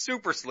 It's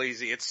super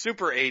sleazy. It's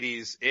super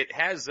 80s. It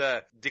has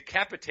a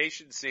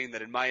decapitation scene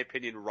that, in my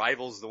opinion,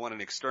 rivals the one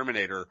in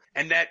Exterminator.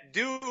 And that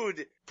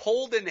dude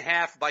pulled in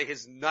half by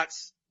his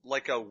nuts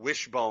like a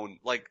wishbone.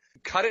 Like,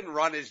 Cut and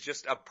Run is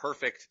just a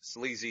perfect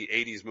sleazy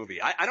 80s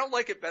movie. I don't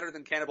like it better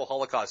than Cannibal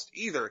Holocaust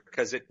either,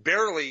 because it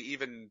barely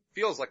even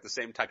feels like the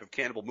same type of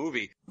cannibal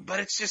movie,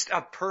 but it's just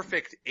a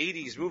perfect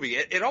 80s movie.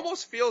 It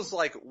almost feels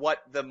like what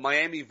the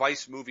Miami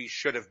Vice movie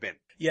should have been.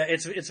 Yeah,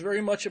 it's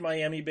very much a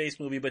Miami-based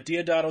movie, but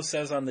Deodato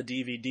says on the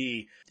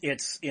DVD,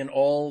 it's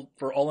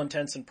for all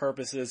intents and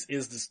purposes,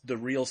 is the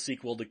real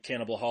sequel to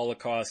Cannibal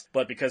Holocaust,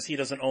 but because he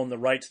doesn't own the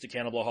rights to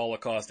Cannibal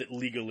Holocaust, it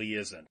legally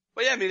isn't.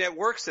 Well, yeah, I mean, it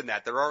works in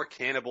that. There are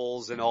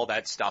cannibals and all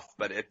that stuff,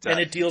 but and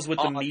it deals with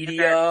the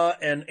media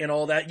and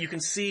all that. You can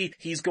see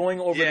he's going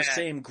over the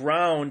same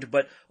ground,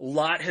 but a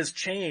lot has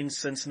changed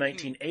since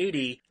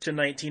 1980 to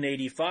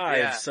 1985,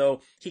 Yeah.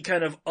 so he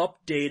kind of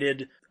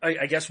updated,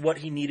 I guess, what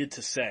he needed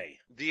to say.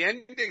 The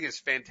ending is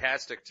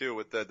fantastic too,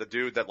 with the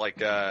dude that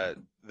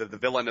the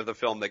villain of the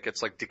film that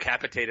gets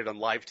decapitated on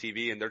live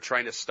TV, and they're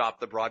trying to stop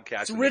the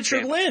broadcast. It's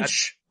Richard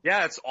Lynch.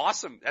 Yeah, it's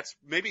awesome. That's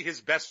maybe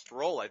his best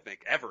role, I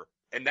think, ever.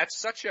 And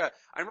that's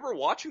I remember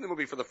watching the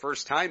movie for the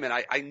first time, and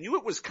I knew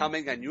it was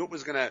coming. I knew it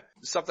was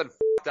something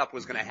fucked up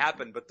was gonna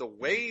happen, but the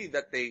way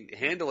that they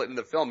handle it in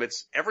the film,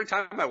 every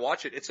time I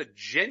watch it, it's a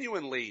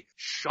genuinely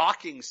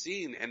shocking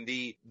scene, and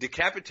the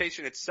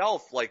decapitation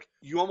itself,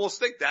 you almost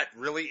think that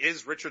really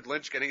is Richard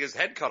Lynch getting his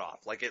head cut off.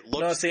 It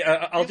looks... No, see,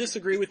 I'll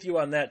disagree with you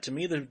on that. To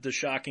me, the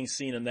shocking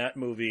scene in that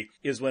movie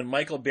is when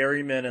Michael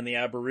Berryman and the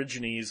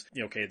Aborigines,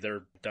 okay,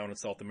 they're down in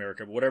South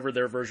America, but whatever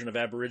their version of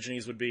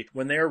Aborigines would be,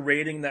 when they're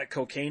raiding that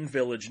cocaine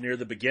village near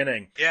the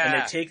beginning,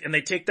 yeah. and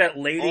they take that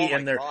lady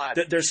and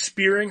they're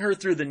spearing her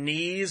through the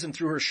knees and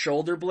through her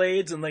shoulder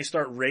blades, and they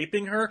start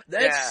raping her.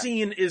 That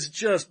scene is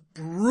just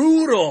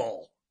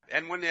brutal.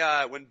 And when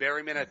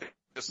Berryman, I think,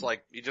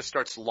 he just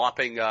starts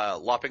lopping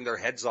their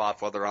heads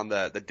off while they're on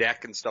the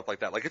deck and stuff like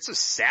that. It's a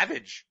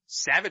savage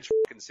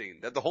fucking scene.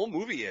 That the whole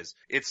movie is.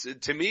 It's,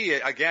 to me,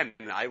 again,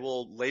 I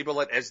will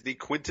label it as the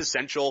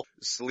quintessential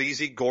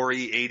sleazy,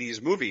 gory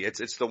 80s movie.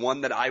 It's the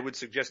one that I would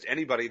suggest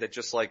anybody that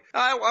just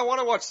I want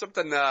to watch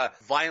something,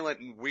 violent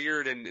and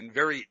weird and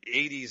very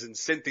 80s and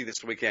synthy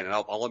this weekend. And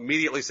I'll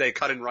immediately say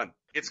Cut and Run.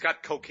 It's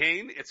got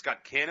cocaine, it's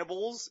got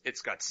cannibals,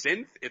 it's got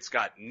synth, it's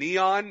got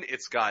neon,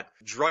 it's got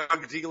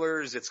drug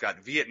dealers, it's got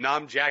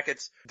Vietnam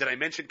jackets. Did I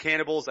mention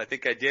cannibals? I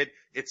think I did.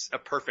 It's a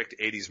perfect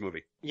 80s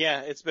movie.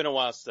 Yeah, it's been a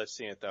while since I've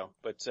seen it though.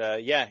 But,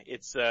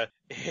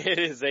 it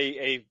is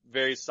a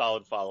very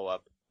solid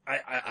follow-up.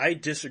 I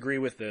disagree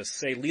with this.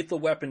 Say Lethal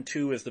Weapon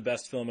 2 is the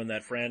best film in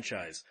that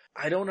franchise.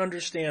 I don't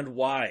understand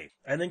why.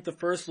 I think the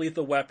first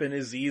Lethal Weapon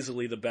is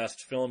easily the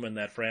best film in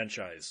that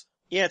franchise.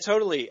 Yeah,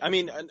 totally. I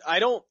mean, I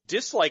don't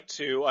dislike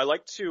 2. I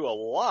like 2 a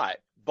lot.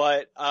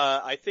 But,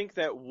 I think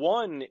that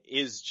 1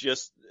 is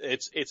just,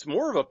 it's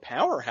more of a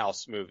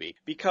powerhouse movie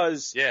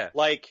because,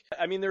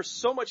 there's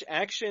so much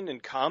action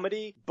and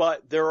comedy,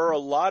 but there are a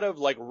lot of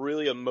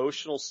really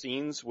emotional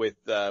scenes with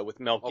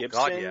Mel Gibson.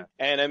 God, yeah.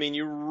 And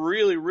you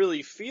really,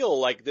 really feel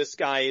like this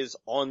guy is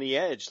on the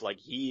edge.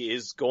 He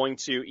is going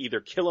to either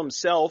kill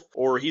himself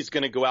or he's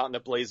going to go out in a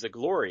blaze of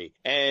glory.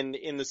 And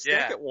in the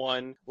second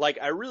one,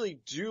 I really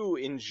do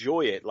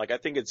enjoy it. I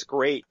think it's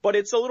great, but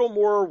it's a little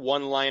more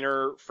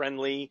one-liner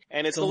friendly,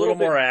 and it's a little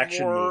more bit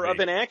action more movie. of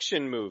an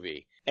action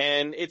movie.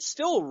 And it's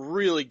still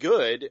really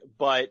good,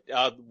 but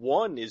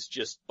 1 is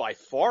just by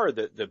far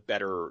the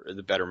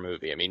better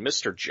movie. I mean,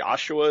 Mr.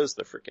 Joshua is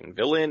the freaking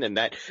villain, and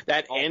that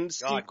end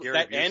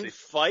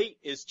fight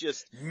is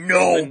just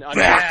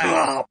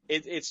backup.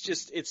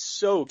 It's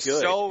so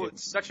good.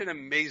 It's such an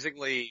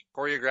amazingly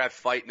choreographed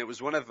fight, and it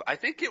was one of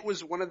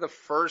the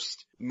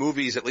first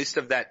movies, at least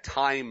of that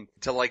time,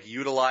 to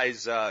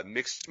utilize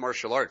mixed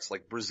martial arts,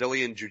 like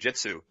Brazilian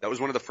jiu-jitsu. That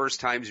was one of the first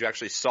times you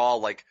actually saw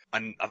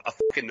a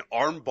fucking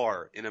arm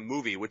bar in a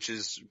movie, which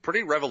is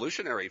pretty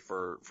revolutionary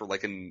for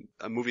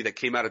a movie that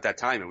came out at that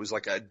time. It was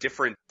a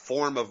different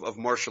form of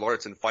martial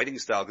arts and fighting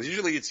style, because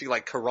usually you'd see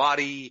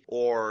karate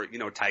or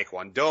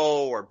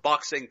taekwondo or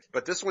boxing,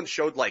 but this one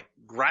showed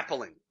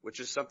grappling, which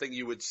is something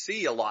you would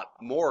see a lot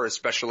more,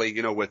 especially,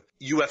 with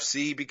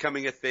UFC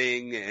becoming a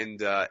thing and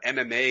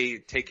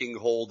MMA taking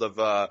hold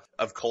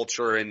of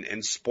culture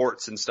and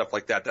sports and stuff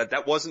like that.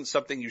 That wasn't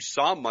something you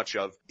saw much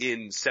of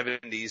in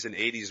 70s and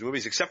 80s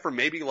movies, except for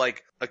maybe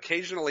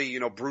occasionally,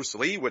 Bruce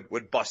Lee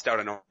would bust out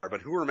an arm,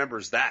 but who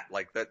remembers that?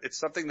 That it's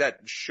something that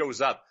shows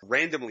up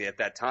randomly at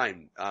that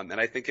time. And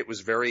I think it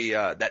was very,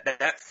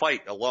 that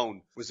fight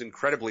alone was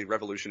incredibly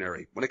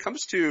revolutionary. When it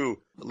comes to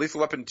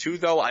Lethal Weapon 2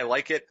 though, I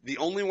like it. The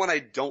only one I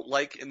don't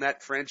like in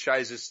that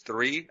franchise is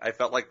 3. I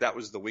felt like that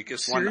was the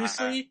weakest one.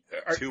 Seriously?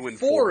 2 and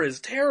 4 is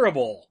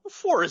terrible.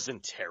 4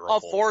 isn't terrible.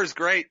 Oh, 4 is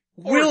great.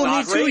 Will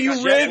me to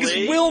you, Riggs!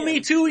 Will me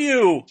to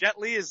you! Jet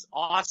Li is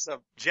awesome.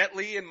 Jet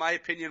Li, in my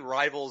opinion,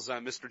 rivals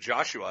Mr.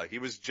 Joshua. He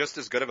was just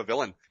as good of a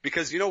villain.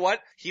 Because you know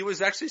what? He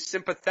was actually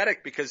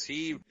sympathetic because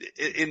he,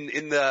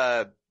 in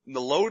the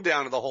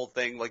lowdown of the whole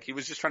thing, like he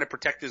was just trying to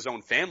protect his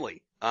own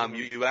family.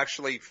 You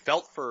actually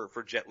felt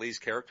for Jet Li's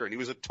character, and he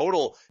was a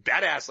total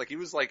badass. Like he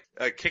was like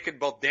kicking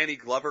both Danny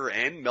Glover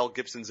and Mel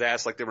Gibson's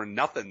ass like they were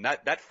nothing.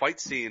 That fight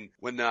scene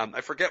when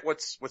I forget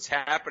what's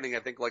happening. I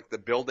think like the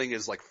building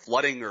is like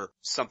flooding or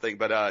something.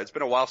 But it's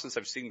been a while since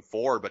I've seen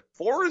 4. But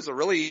 4 is a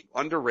really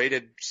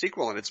underrated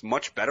sequel, and it's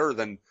much better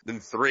than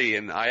 3.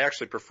 And I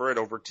actually prefer it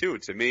over 2.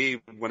 To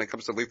me, when it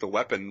comes to Lethal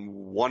Weapon,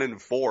 1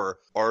 and 4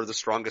 are the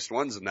strongest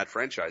ones in that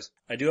franchise.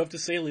 I do have to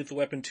say Lethal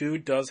Weapon 2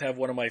 does have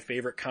one of my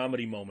favorite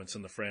comedy moments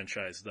in the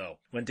franchise, though.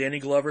 When Danny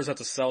Glover's at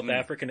the South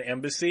African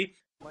embassy.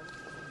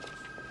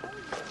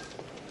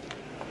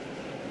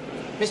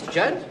 Mr.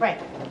 Jones?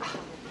 Right.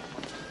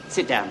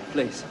 Sit down,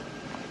 please.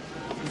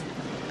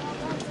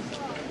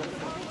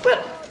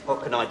 Well,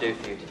 what can I do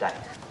for you today?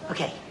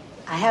 Okay,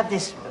 I have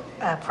this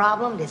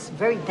problem, this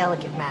very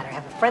delicate matter. I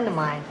have a friend of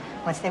mine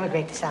who wants to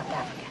immigrate to South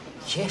Africa.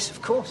 Yes,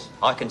 of course.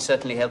 I can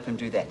certainly help him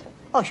do that.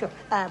 Oh, sure.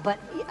 But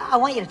I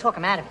want you to talk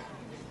him out of it.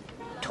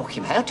 Talk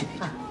him out of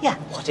it? Yeah.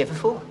 Whatever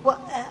for? Well,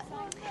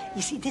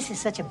 you see, this is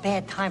such a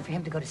bad time for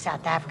him to go to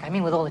South Africa. I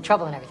mean, with all the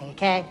trouble and everything,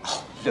 okay?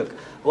 Oh, look,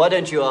 why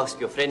don't you ask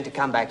your friend to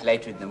come back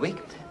later in the week?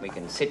 We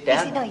can sit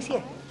down. He's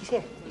here. He's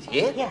here. He's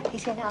here? Yeah,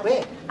 he's here now.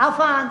 Where?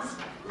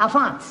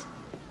 Alphonse.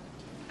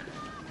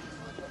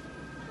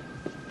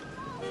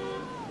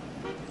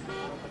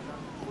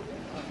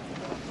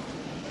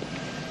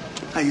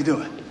 How you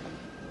doing?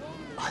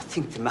 I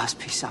think there must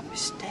be some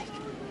mistake.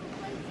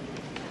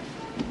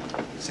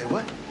 Say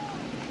what?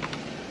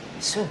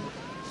 Sir,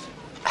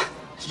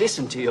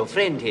 listen to your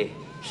friend here.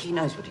 He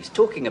knows what he's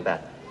talking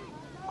about.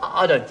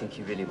 I don't think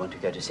you really want to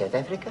go to South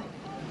Africa.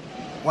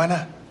 Why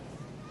not?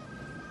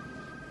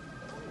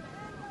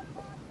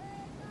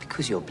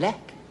 Because you're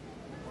black.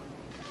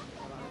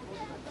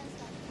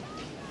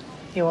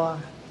 You are.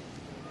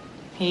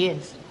 He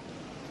is.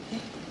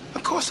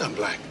 Of course I'm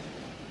black.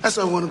 That's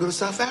why I want to go to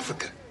South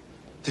Africa.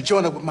 To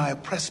join up with my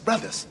oppressed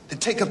brothers. To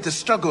take up the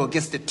struggle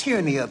against the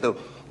tyranny of the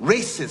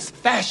racist,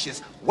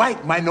 fascist,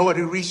 white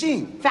minority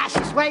regime.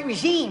 Fascist white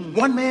regime.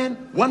 One man,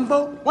 one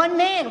vote? One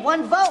man,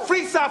 one vote.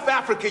 Free South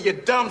Africa, you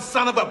dumb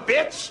son of a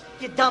bitch!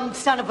 You dumb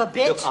son of a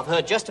bitch. Look, I've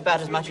heard just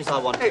about as much as I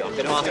want to. I'm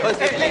going to ask both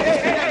of you.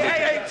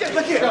 Hey, just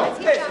look here.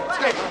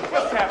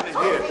 What's happening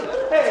here?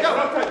 Hey,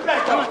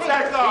 back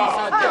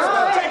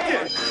off.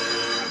 Take this.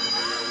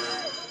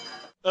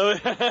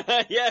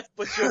 Yes,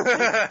 but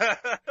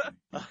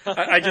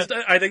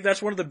I think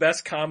that's one of the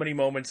best comedy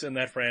moments in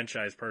that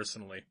franchise,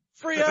 personally.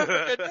 Free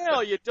Africa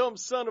now, you dumb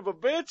son of a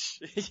bitch.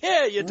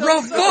 Yeah, you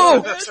dumb son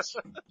of a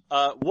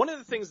bitch. One of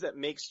the things that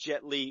makes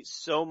Jet Li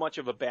so much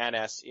of a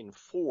badass in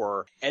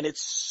 4, and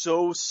it's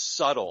so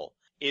subtle,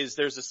 is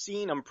there's a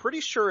scene, I'm pretty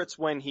sure it's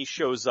when he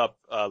shows up,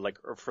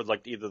 for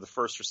either the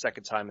first or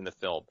second time in the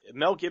film.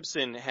 Mel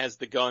Gibson has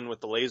the gun with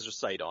the laser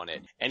sight on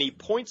it, and he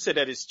points it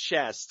at his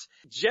chest.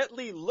 Jet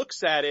Li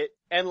looks at it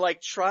and,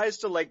 tries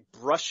to,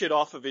 brush it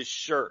off of his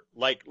shirt.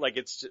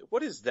 It's,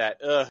 what is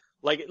that?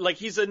 Like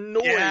he's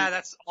annoyed. Yeah,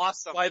 that's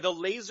awesome. By the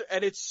laser,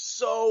 and it's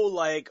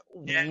so,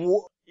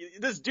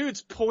 this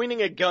dude's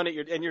pointing a gun at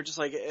you, and you're just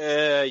like,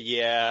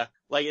 yeah.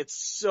 It's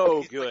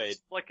so good.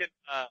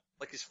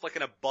 He's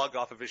flicking a bug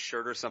off of his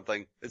shirt or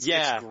something. It's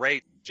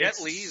great.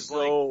 Jet Li's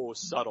so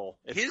subtle.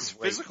 His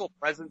physical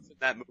presence in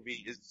that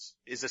movie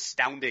is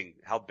astounding.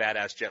 How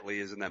badass Jet Li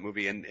is in that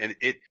movie, and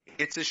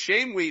it's a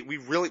shame we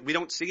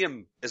don't see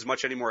him as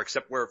much anymore,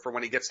 except for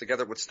when he gets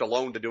together with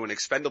Stallone to do an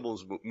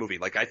Expendables movie.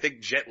 I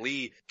think Jet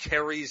Li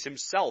carries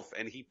himself,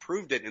 and he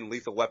proved it in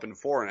Lethal Weapon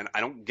 4, and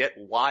I don't get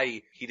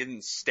why he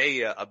didn't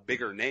stay a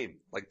bigger name.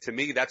 To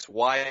me, that's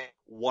why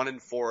 1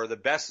 and 4 are the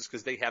best, is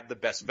because they have the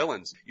best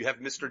villains. You have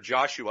Mr.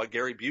 Joshua,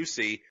 Gary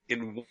Busey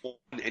in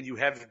 1, and you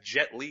have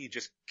Jet Li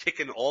just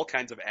kicking all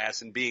kinds of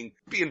ass and being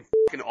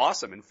fucking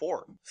awesome in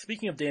 4.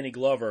 Speaking of Danny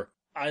Glover,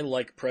 I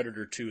like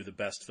Predator 2 the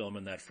best film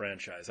in that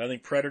franchise. I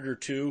think Predator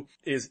 2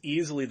 is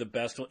easily the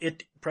best film.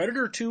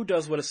 Predator 2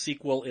 does what a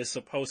sequel is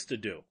supposed to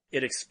do.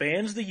 It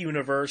expands the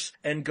universe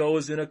and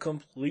goes in a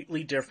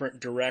completely different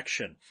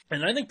direction.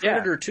 And I think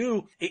Predator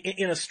 2,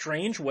 in a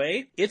strange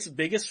way, its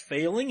biggest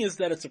failing is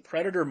that it's a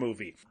Predator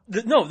movie.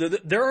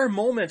 There are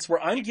moments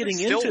where I'm getting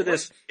into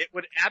this. It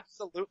would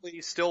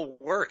absolutely still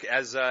work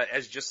as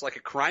just like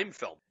a crime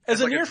film.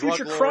 As a near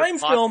future crime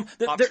film.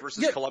 Cops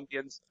versus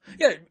Colombians.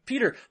 Yeah,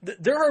 Peter,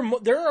 there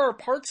are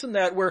parts in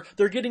that where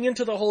they're getting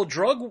into the whole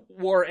drug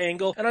war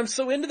angle, and I'm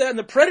so into that, and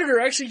the Predator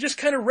actually just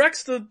kind of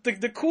wrecks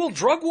the cool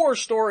drug war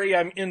story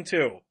I'm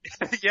into.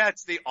 Yeah,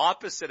 it's the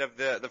opposite of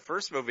the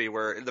first movie,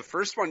 where in the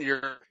first one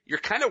you're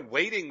kind of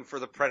waiting for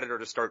the Predator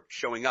to start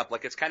showing up.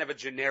 It's kind of a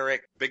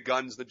generic big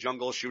guns, the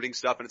jungle shooting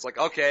stuff, and it's like,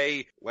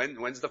 okay,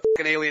 when's the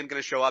fucking alien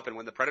gonna show up? And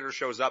when the Predator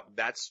shows up,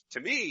 that's, to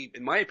me,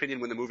 in my opinion,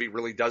 when the movie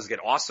really does get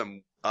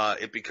awesome.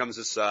 It becomes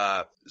this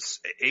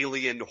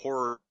alien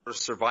horror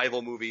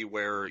survival movie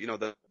where,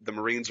 the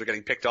Marines are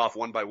getting picked off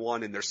one by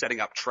one and they're setting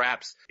up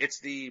traps. It's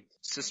the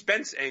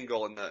suspense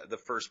angle in the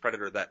first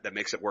Predator that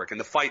makes it work. And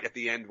the fight at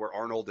the end where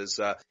Arnold Arnold is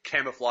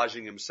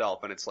camouflaging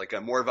himself, and it's like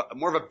more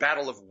of a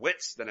battle of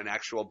wits than an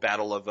actual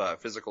battle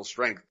of physical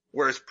strength.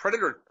 Whereas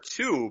Predator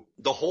 2,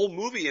 the whole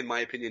movie, in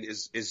my opinion,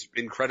 is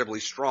incredibly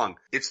strong.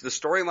 It's the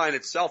storyline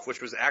itself,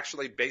 which was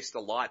actually based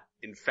a lot,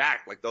 in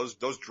fact, like those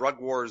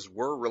drug wars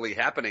were really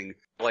happening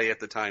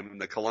at the time,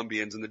 and the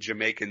Colombians and the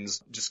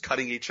Jamaicans just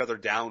cutting each other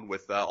down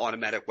with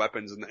automatic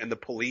weapons, and the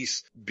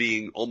police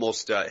being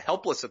almost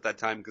helpless at that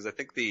time, because I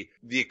think the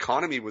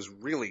economy was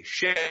really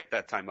shit at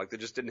that time. Like, they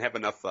just didn't have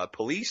enough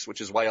police,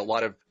 which is why a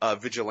lot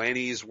of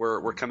vigilantes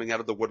were coming out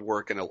of the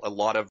woodwork, and a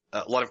lot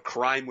of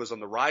crime was on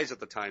the rise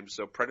at the time.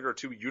 So Predator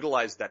 2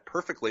 utilized that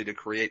perfectly to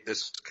create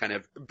this kind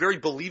of very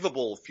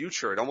believable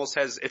future.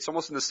 It's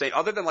almost in the same,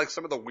 other than like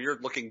some of the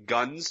weird looking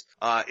guns,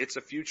 it's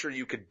a future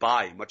you could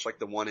buy, much like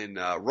the one in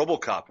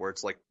RoboCop, where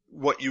it's like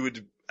what you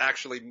would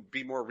actually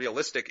be more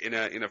realistic in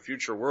a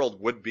future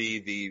world would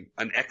be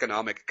an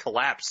economic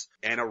collapse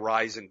and a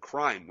rise in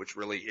crime, which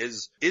really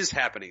is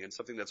happening, and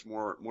something that's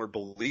more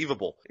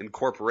believable in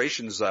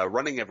corporations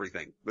running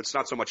everything. It's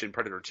not so much in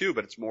Predator 2,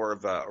 but it's more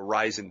of a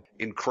rise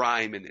in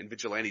crime and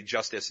vigilante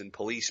justice and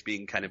police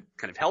being kind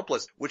of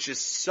helpless, which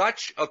is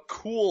such a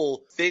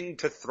cool thing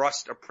to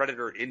thrust a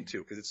Predator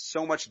into, because it's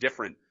so much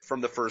different from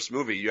the first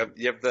movie. You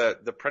have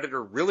the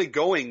Predator really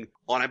going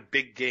on a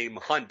big game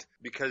hunt,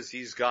 because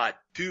he's got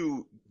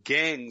two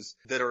gangs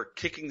that are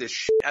kicking the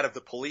shit out of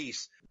the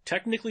police.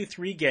 Technically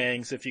 3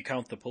 gangs if you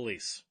count the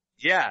police.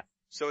 Yeah.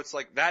 So it's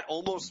like that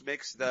almost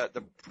makes the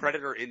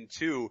Predator in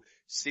 2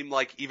 seem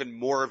like even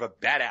more of a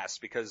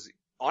badass, because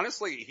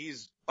honestly,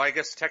 I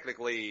guess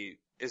technically,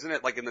 isn't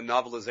it like in the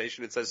novelization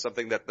it says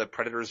something that the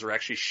Predators are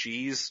actually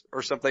she's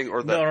or something?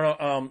 Or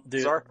No.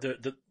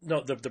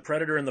 The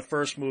Predator in the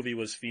first movie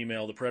was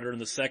female. The Predator in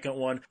the second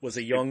one was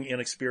a young,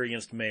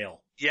 inexperienced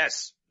male.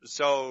 Yes.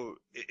 So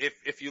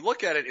if you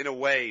look at it in a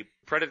way,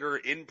 Predator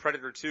in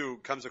Predator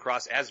 2 comes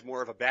across as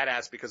more of a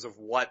badass because of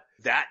what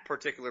that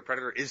particular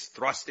Predator is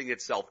thrusting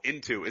itself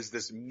into, is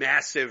this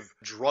massive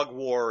drug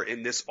war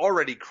in this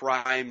already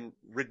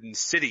crime-ridden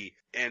city.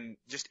 And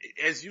just,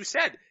 as you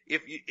said,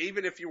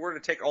 even if you were to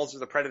take Ultra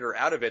the Predator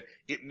out of it,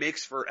 it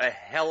makes for a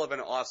hell of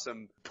an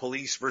awesome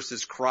police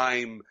versus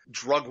crime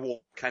drug war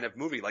kind of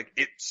movie. Like,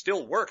 it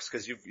still works,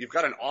 because you've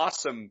got an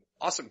awesome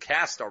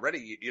cast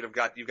already. You've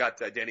got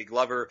Danny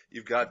Glover,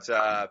 you've got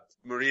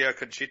Maria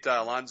Conchita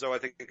Alonso, I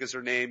think is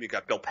her name. You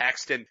got Bill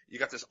Paxton. You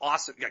got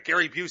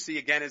Gary Busey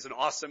again is an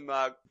awesome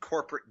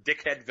corporate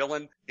dickhead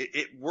villain.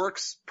 It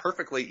works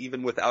perfectly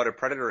even without a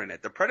Predator in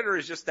it. The Predator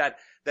is just that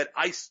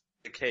ice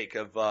cake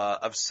of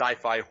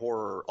sci-fi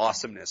horror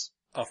awesomeness.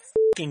 A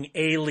fucking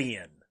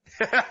alien.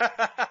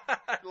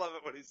 I love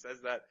it when he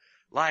says that.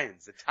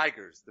 Lions, the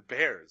tigers, the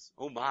bears.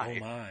 Oh my.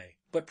 Oh my.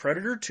 But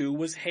Predator 2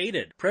 was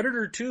hated.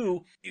 Predator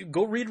 2,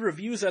 go read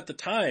reviews at the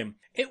time,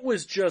 it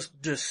was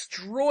just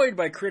destroyed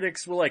by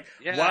critics who were like,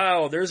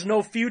 wow, there's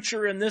no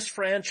future in this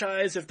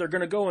franchise if they're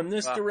gonna go in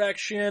this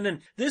direction,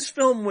 and this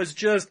film was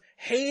just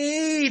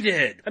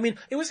hated. I mean,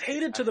 it was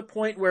hated to the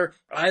point where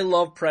I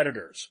love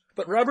Predators.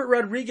 But Robert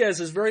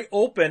Rodriguez is very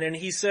open, and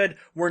he said,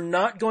 we're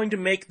not going to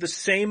make the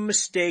same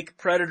mistake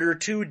Predator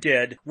 2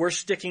 did. We're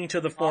sticking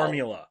to the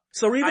formula.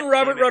 So even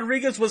Robert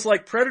Rodriguez was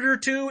like, Predator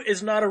 2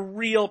 is not a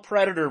real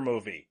Predator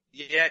movie.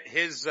 Yet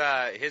his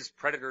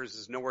Predators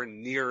is nowhere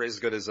near as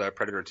good as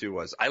Predator 2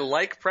 was. I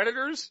like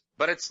Predators,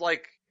 but it's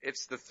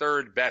the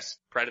third best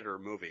Predator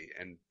movie,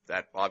 and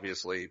that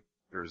obviously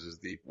Predators is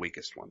the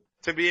weakest one.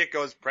 To me, it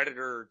goes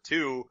Predator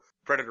 2,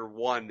 Predator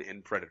 1,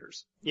 and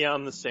Predators. Yeah,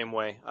 I'm the same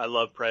way. I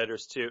love Predator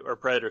 2.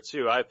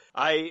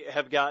 I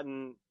have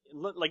gotten,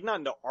 like, not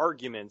into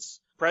arguments.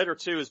 Predator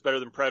 2 is better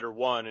than Predator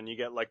 1, and you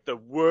get like the,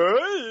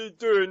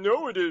 what?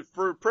 No, it is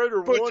for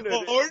Predator 1.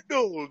 But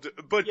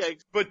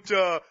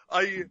Arnold,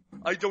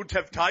 I don't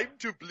have time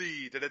to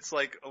bleed. And it's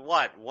like,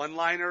 what?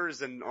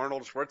 One-liners and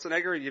Arnold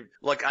Schwarzenegger?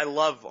 I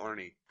love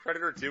Arnie.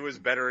 Predator 2 is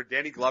better.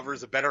 Danny Glover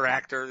is a better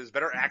actor. There's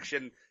better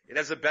action. It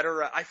has a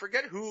better, I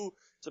forget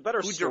it's a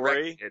better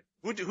story.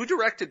 Who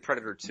directed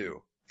Predator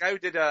 2? Guy who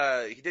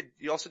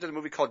he also did a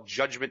movie called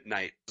Judgment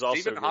Night.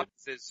 Stephen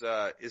Hopkins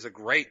is a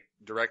great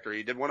director.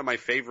 He did one of my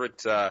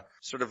favorite,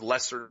 sort of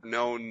lesser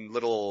known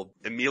little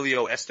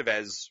Emilio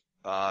Estevez,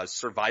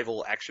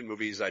 survival action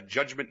movies,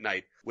 Judgment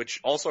Night, which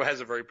also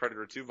has a very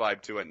Predator 2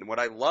 vibe to it. And what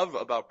I love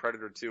about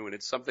Predator 2, and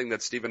it's something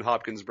that Stephen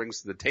Hopkins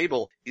brings to the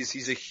table, is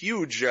he's a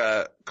huge,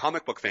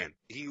 comic book fan.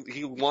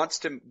 He wants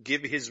to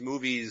give his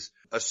movies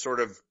a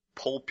sort of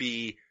pulp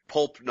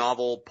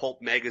novel,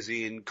 pulp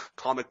magazine,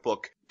 comic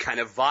book kind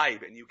of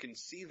vibe. And you can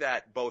see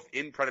that both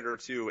in Predator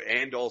 2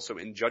 and also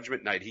in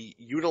Judgment Night. He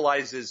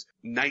utilizes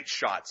night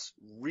shots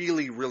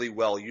really, really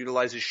well,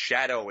 utilizes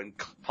shadow and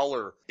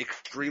color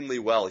extremely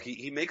well.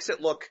 He makes it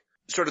look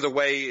sort of the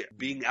way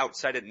being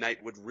outside at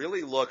night would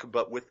really look,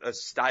 but with a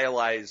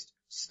stylized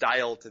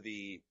style to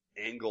the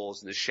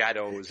angles and the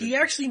shadows. He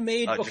actually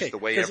made,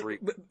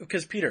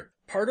 because Peter,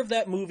 part of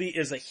that movie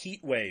is a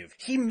heat wave.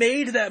 He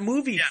made that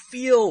movie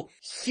feel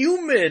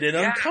humid and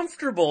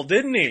uncomfortable,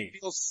 didn't he? It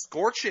feels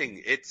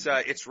scorching. It's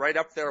right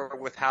up there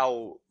with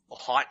how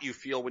hot you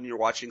feel when you're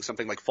watching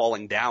something like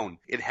Falling Down.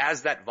 It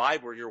has that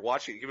vibe where you're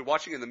watching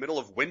in the middle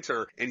of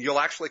winter, and you'll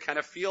actually kind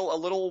of feel a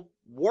little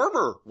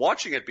warmer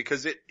watching it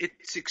because it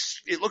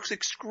looks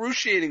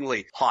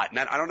excruciatingly hot. And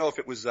I don't know if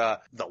it was the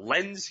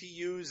lens he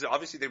used.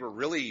 Obviously, they were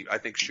really, I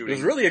think, shooting.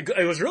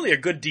 It was really a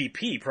good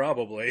DP,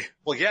 probably.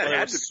 Well, yeah,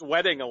 it was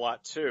sweating a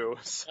lot too.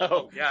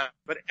 So yeah,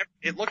 but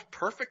it looked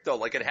perfect though.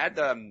 Like it had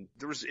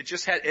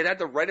it had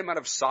the right amount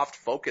of soft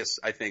focus,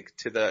 I think,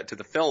 to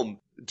the film,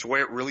 to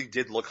where it really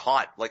did look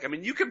hot. Like, I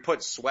mean, you can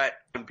put sweat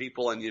on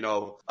people and,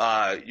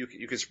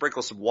 you can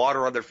sprinkle some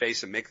water on their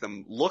face and make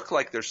them look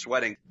like they're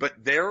sweating, but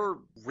they're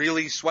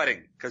really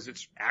sweating because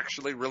it's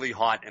actually really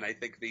hot. And I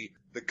think the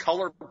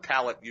color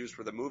palette used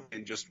for the movie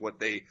and just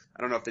I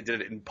don't know if they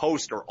did it in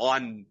post or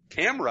on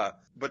camera,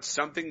 but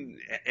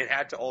it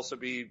had to also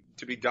be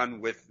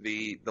done with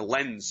the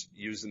lens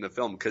used in the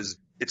film, because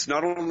it's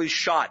not only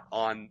shot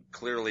on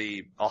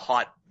clearly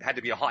had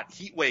to be a hot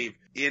heat wave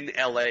in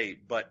LA,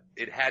 but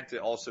it had to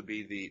also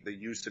be the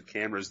use of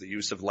cameras, the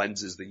use of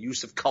lenses, the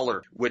use of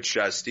color, which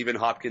Stephen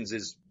Hopkins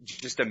is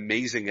just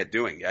amazing at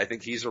doing. I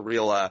think he's a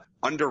real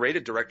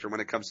underrated director when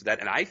it comes to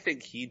that, and I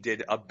think he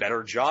did a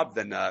better job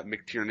than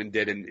McTiernan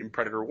did in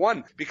Predator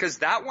 1, because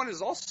that one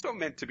is also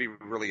meant to be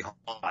really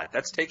hot.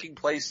 That's taking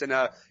place in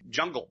a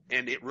jungle,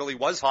 and it really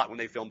was hot when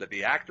they filmed it.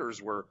 The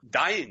actors were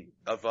dying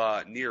of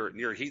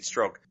near heat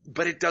stroke,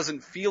 but it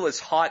doesn't feel as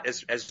hot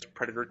as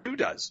Predator 2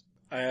 does.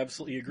 I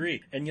absolutely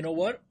agree. And you know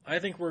what? I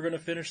think we're going to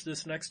finish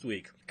this next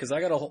week, because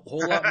I got a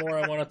whole lot more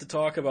I wanted to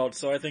talk about,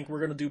 so I think we're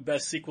going to do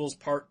Best Sequels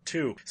Part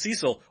 2.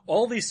 Cecil,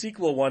 all these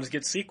sequel ones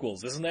get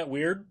sequels. Isn't that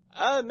weird?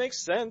 It makes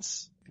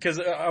sense. Because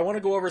I want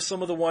to go over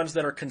some of the ones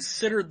that are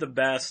considered the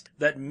best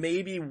that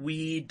maybe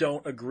we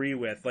don't agree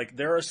with. Like,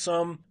 there are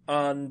some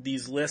on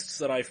these lists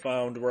that I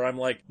found where I'm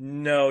like,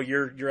 no,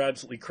 you're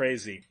absolutely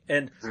crazy.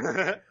 And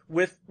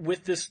with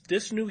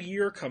this new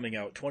year coming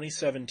out,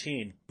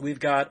 2017, we've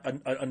got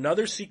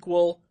another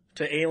sequel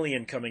to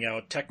Alien coming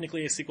out,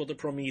 technically a sequel to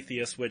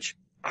Prometheus, which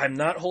I'm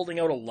not holding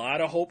out a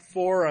lot of hope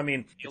for. I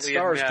mean, it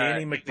stars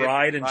Danny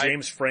McBride and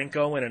James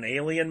Franco in an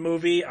Alien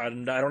movie,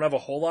 and I don't have a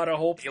whole lot of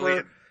hope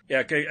for.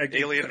 Yeah,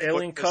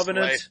 Alien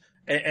Covenant,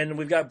 and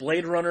we've got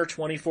Blade Runner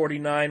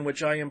 2049,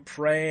 which I am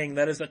praying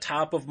that is the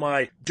top of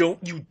my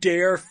don't you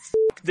dare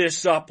fuck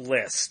this up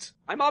list.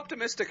 I'm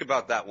optimistic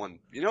about that one.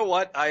 You know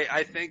what?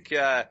 I think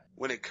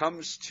when it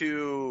comes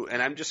to, and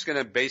I'm just going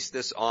to base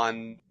this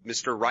on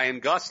Mr.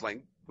 Ryan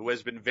Gosling, who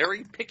has been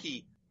very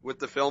picky with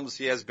the films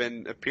he has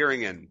been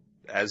appearing in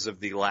as of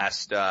the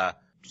last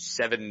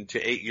 7 to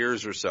 8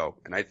 years or so.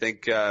 And I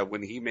think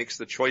when he makes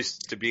the choice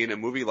to be in a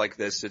movie like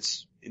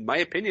this, in my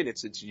opinion,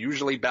 it's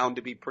usually bound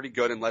to be pretty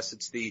good, unless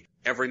it's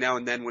every now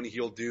and then when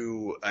he'll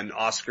do an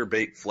Oscar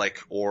bait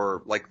flick,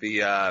 or like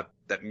that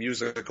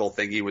musical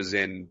thing he was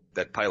in,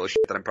 that pile of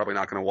shit that I'm probably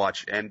not going to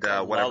watch, and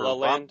whatever. La La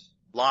Land?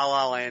 La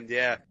La Land,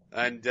 yeah.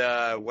 And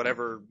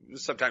whatever,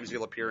 sometimes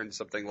he'll appear in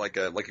something like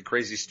a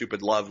Crazy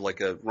Stupid Love,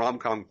 like a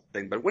rom-com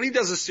thing. But when he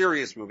does a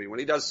serious movie, when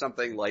he does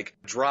something like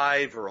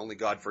Drive or Only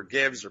God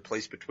Forgives or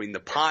Place Between the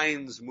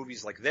Pines,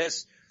 movies like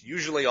this,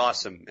 usually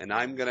awesome. And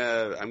I'm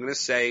gonna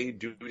say,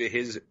 due to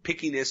his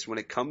pickiness when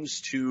it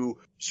comes to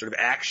sort of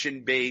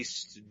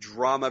action-based,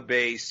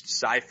 drama-based,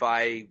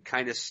 sci-fi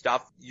kind of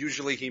stuff,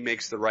 usually he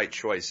makes the right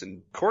choice.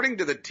 And according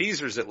to the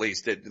teasers, at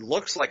least, it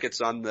looks like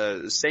it's on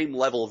the same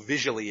level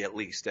visually, at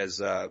least, as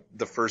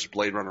the first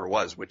Blade Runner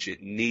was, which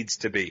it needs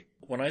to be.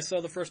 When I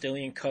saw the first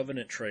Alien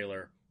Covenant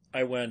trailer,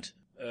 I went,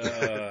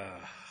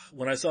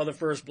 when I saw the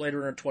first Blade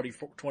Runner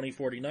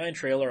 2049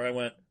 trailer, I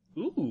went,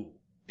 ooh.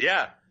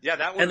 Yeah,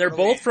 that one. And they're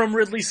both from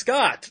Ridley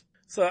Scott.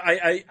 So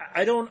I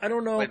don't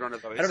know. Blade Runner,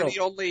 though.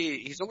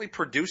 He's only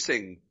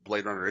producing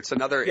Blade Runner. It's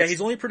another. Yeah,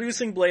 he's only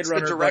producing Blade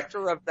Runner. The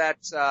director of that.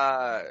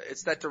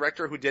 It's that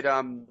director who did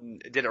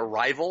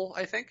Arrival,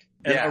 I think.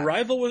 And yeah.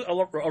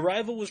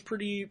 Arrival was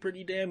pretty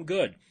damn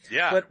good.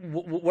 Yeah. But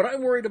what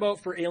I'm worried about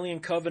for Alien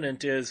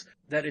Covenant is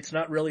that it's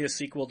not really a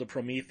sequel to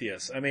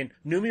Prometheus. I mean,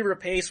 Noomi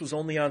Rapace was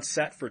only on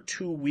set for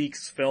 2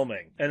 weeks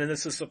filming, and then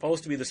this is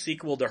supposed to be the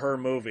sequel to her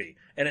movie.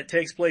 And it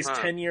takes place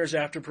 10 years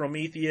after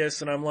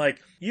Prometheus, and I'm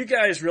like, you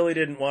guys really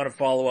didn't want to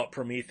follow up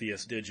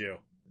Prometheus, did you?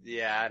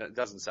 Yeah, it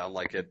doesn't sound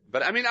like it.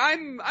 But I mean,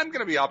 I'm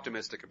gonna be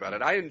optimistic about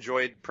it. I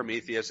enjoyed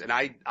Prometheus, and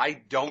I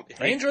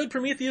enjoyed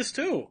Prometheus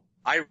too.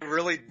 I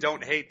really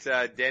don't hate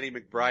Danny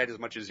McBride as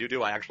much as you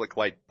do. I actually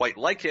quite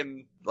like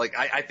him. Like,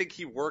 I think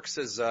he works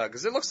as,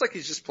 cause it looks like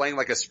he's just playing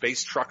like a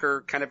space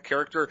trucker kind of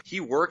character. He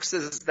works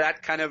as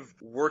that kind of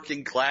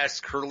working class,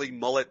 curly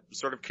mullet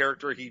sort of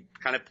character. He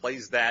kind of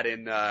plays that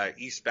in,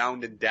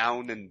 Eastbound and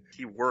Down, and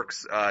he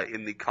works,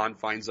 in the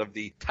confines of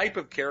the type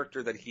of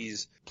character that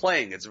he's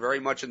playing. It's very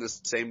much in the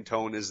same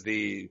tone as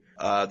the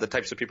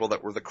types of people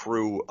that were the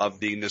crew of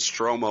the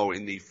Nostromo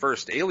in the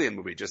first Alien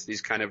movie. Just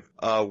these kind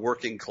of,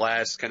 working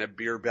class, kind of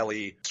beer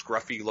belly,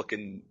 scruffy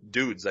looking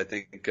dudes, I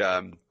think,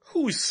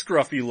 Who's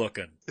scruffy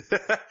looking?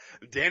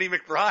 Danny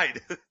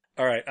McBride.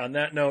 All right. On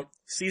that note,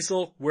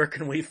 Cecil, where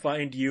can we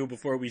find you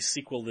before we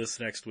sequel this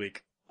next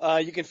week?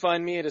 You can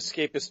find me at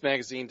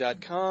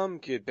escapistmagazine.com,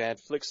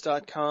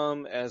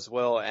 goodbadflix.com, as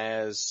well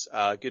as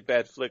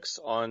goodbadflix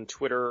on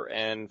Twitter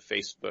and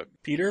Facebook.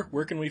 Peter,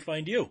 where can we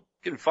find you?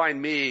 You can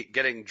find me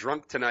getting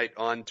drunk tonight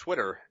on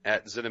Twitter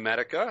at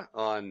Cinematica,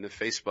 on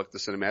Facebook, The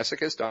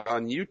Cinemasochist,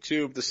 on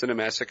YouTube, The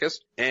Cinemasochist,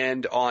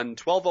 and on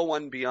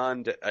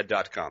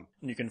 1201beyond.com.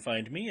 You can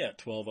find me at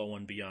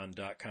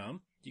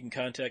 1201beyond.com. You can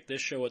contact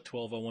this show at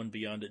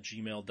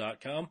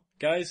 1201beyond@gmail.com.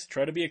 Guys,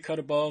 try to be a cut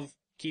above.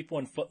 Keep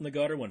one foot in the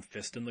gutter, one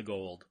fist in the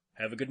gold.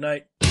 Have a good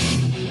night.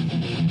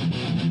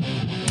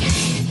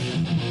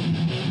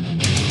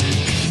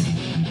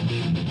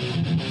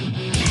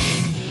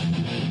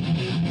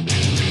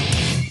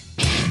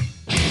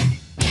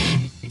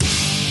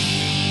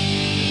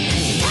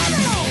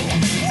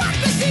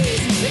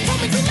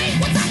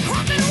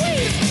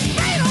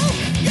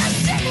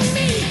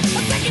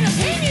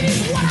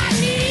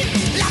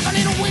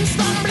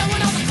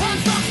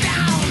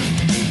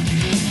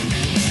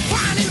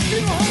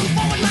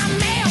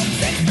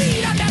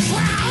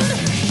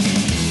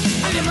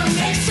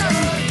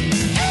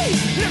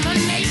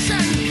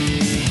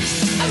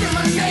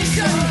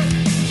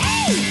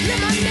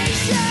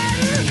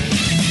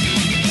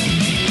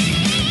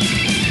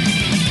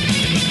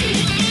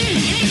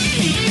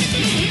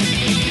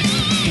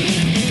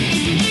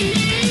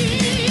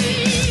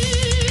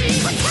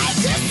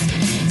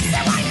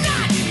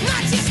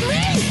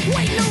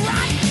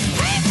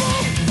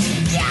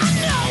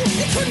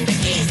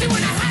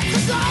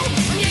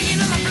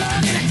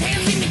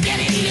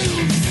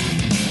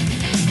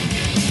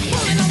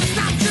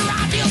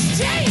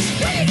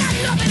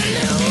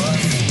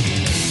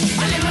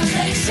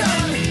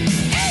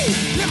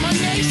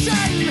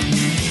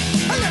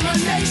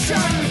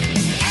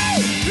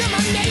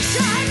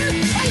 Elimination!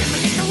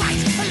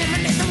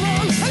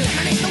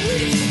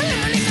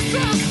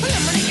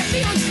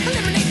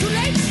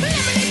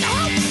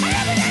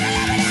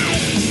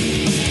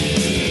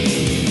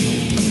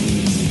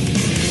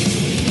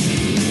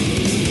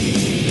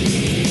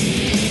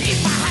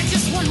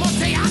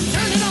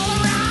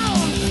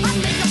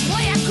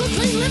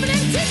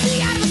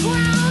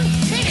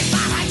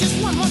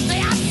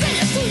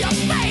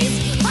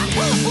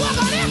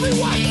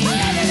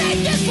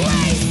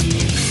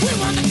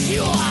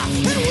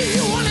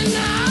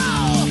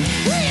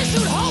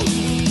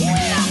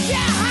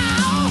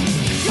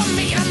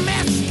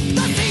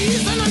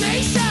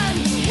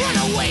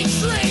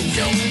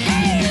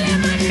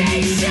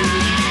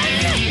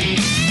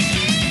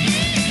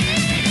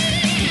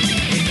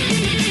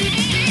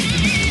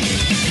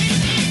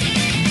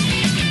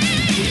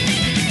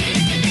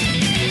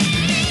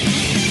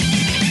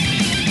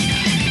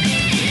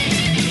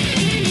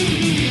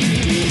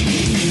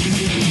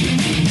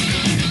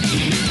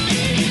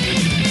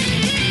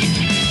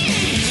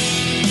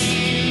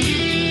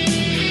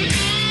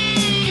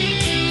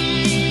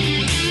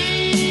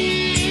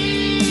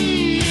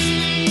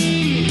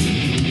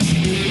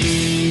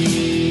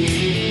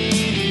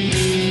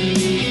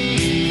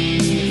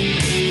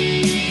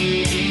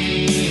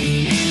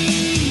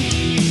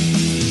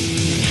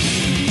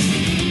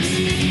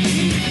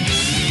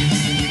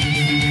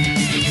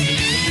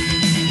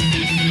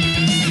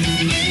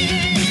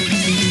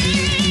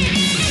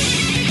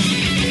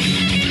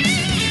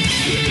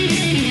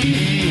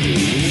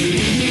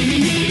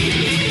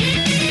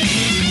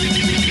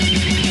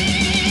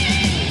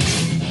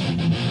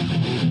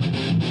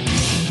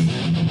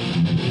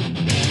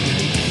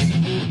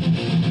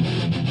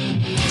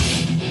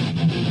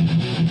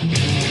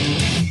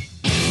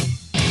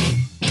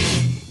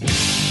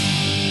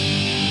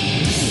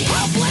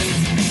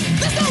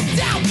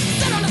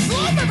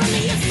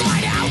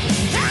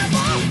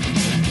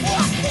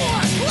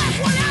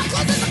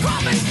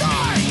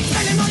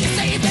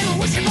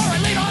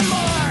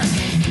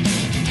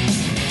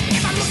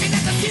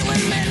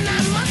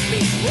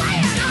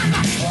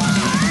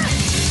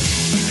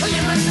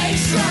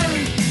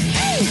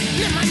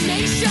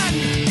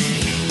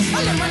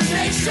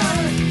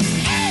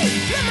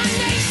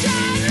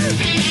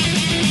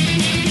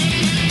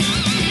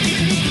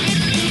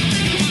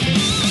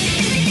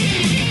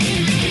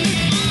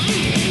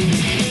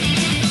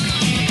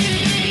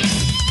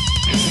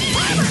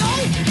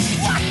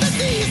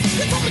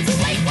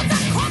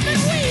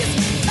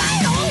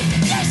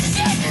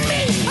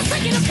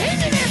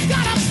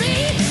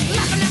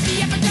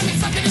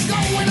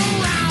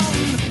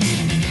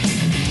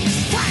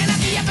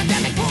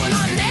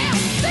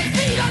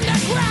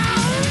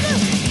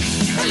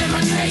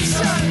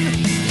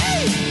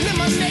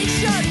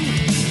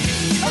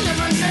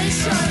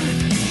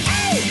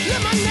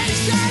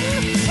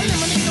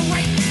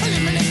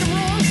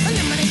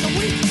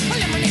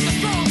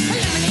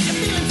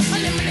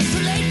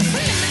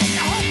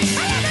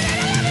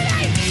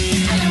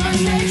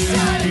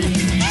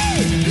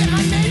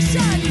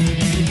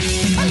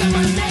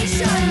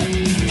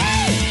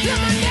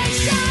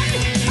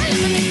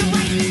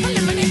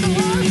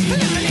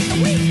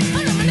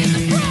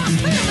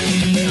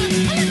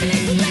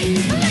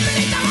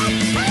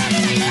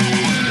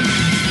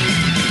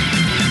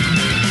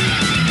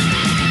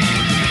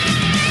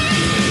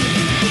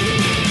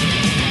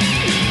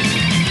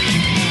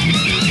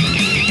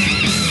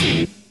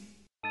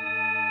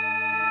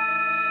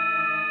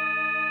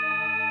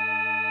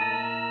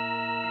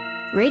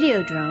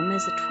 Radiodrome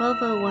is a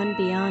 1201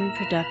 Beyond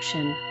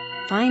production.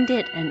 Find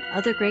it and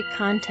other great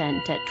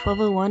content at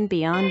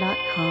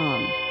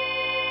 1201beyond.com.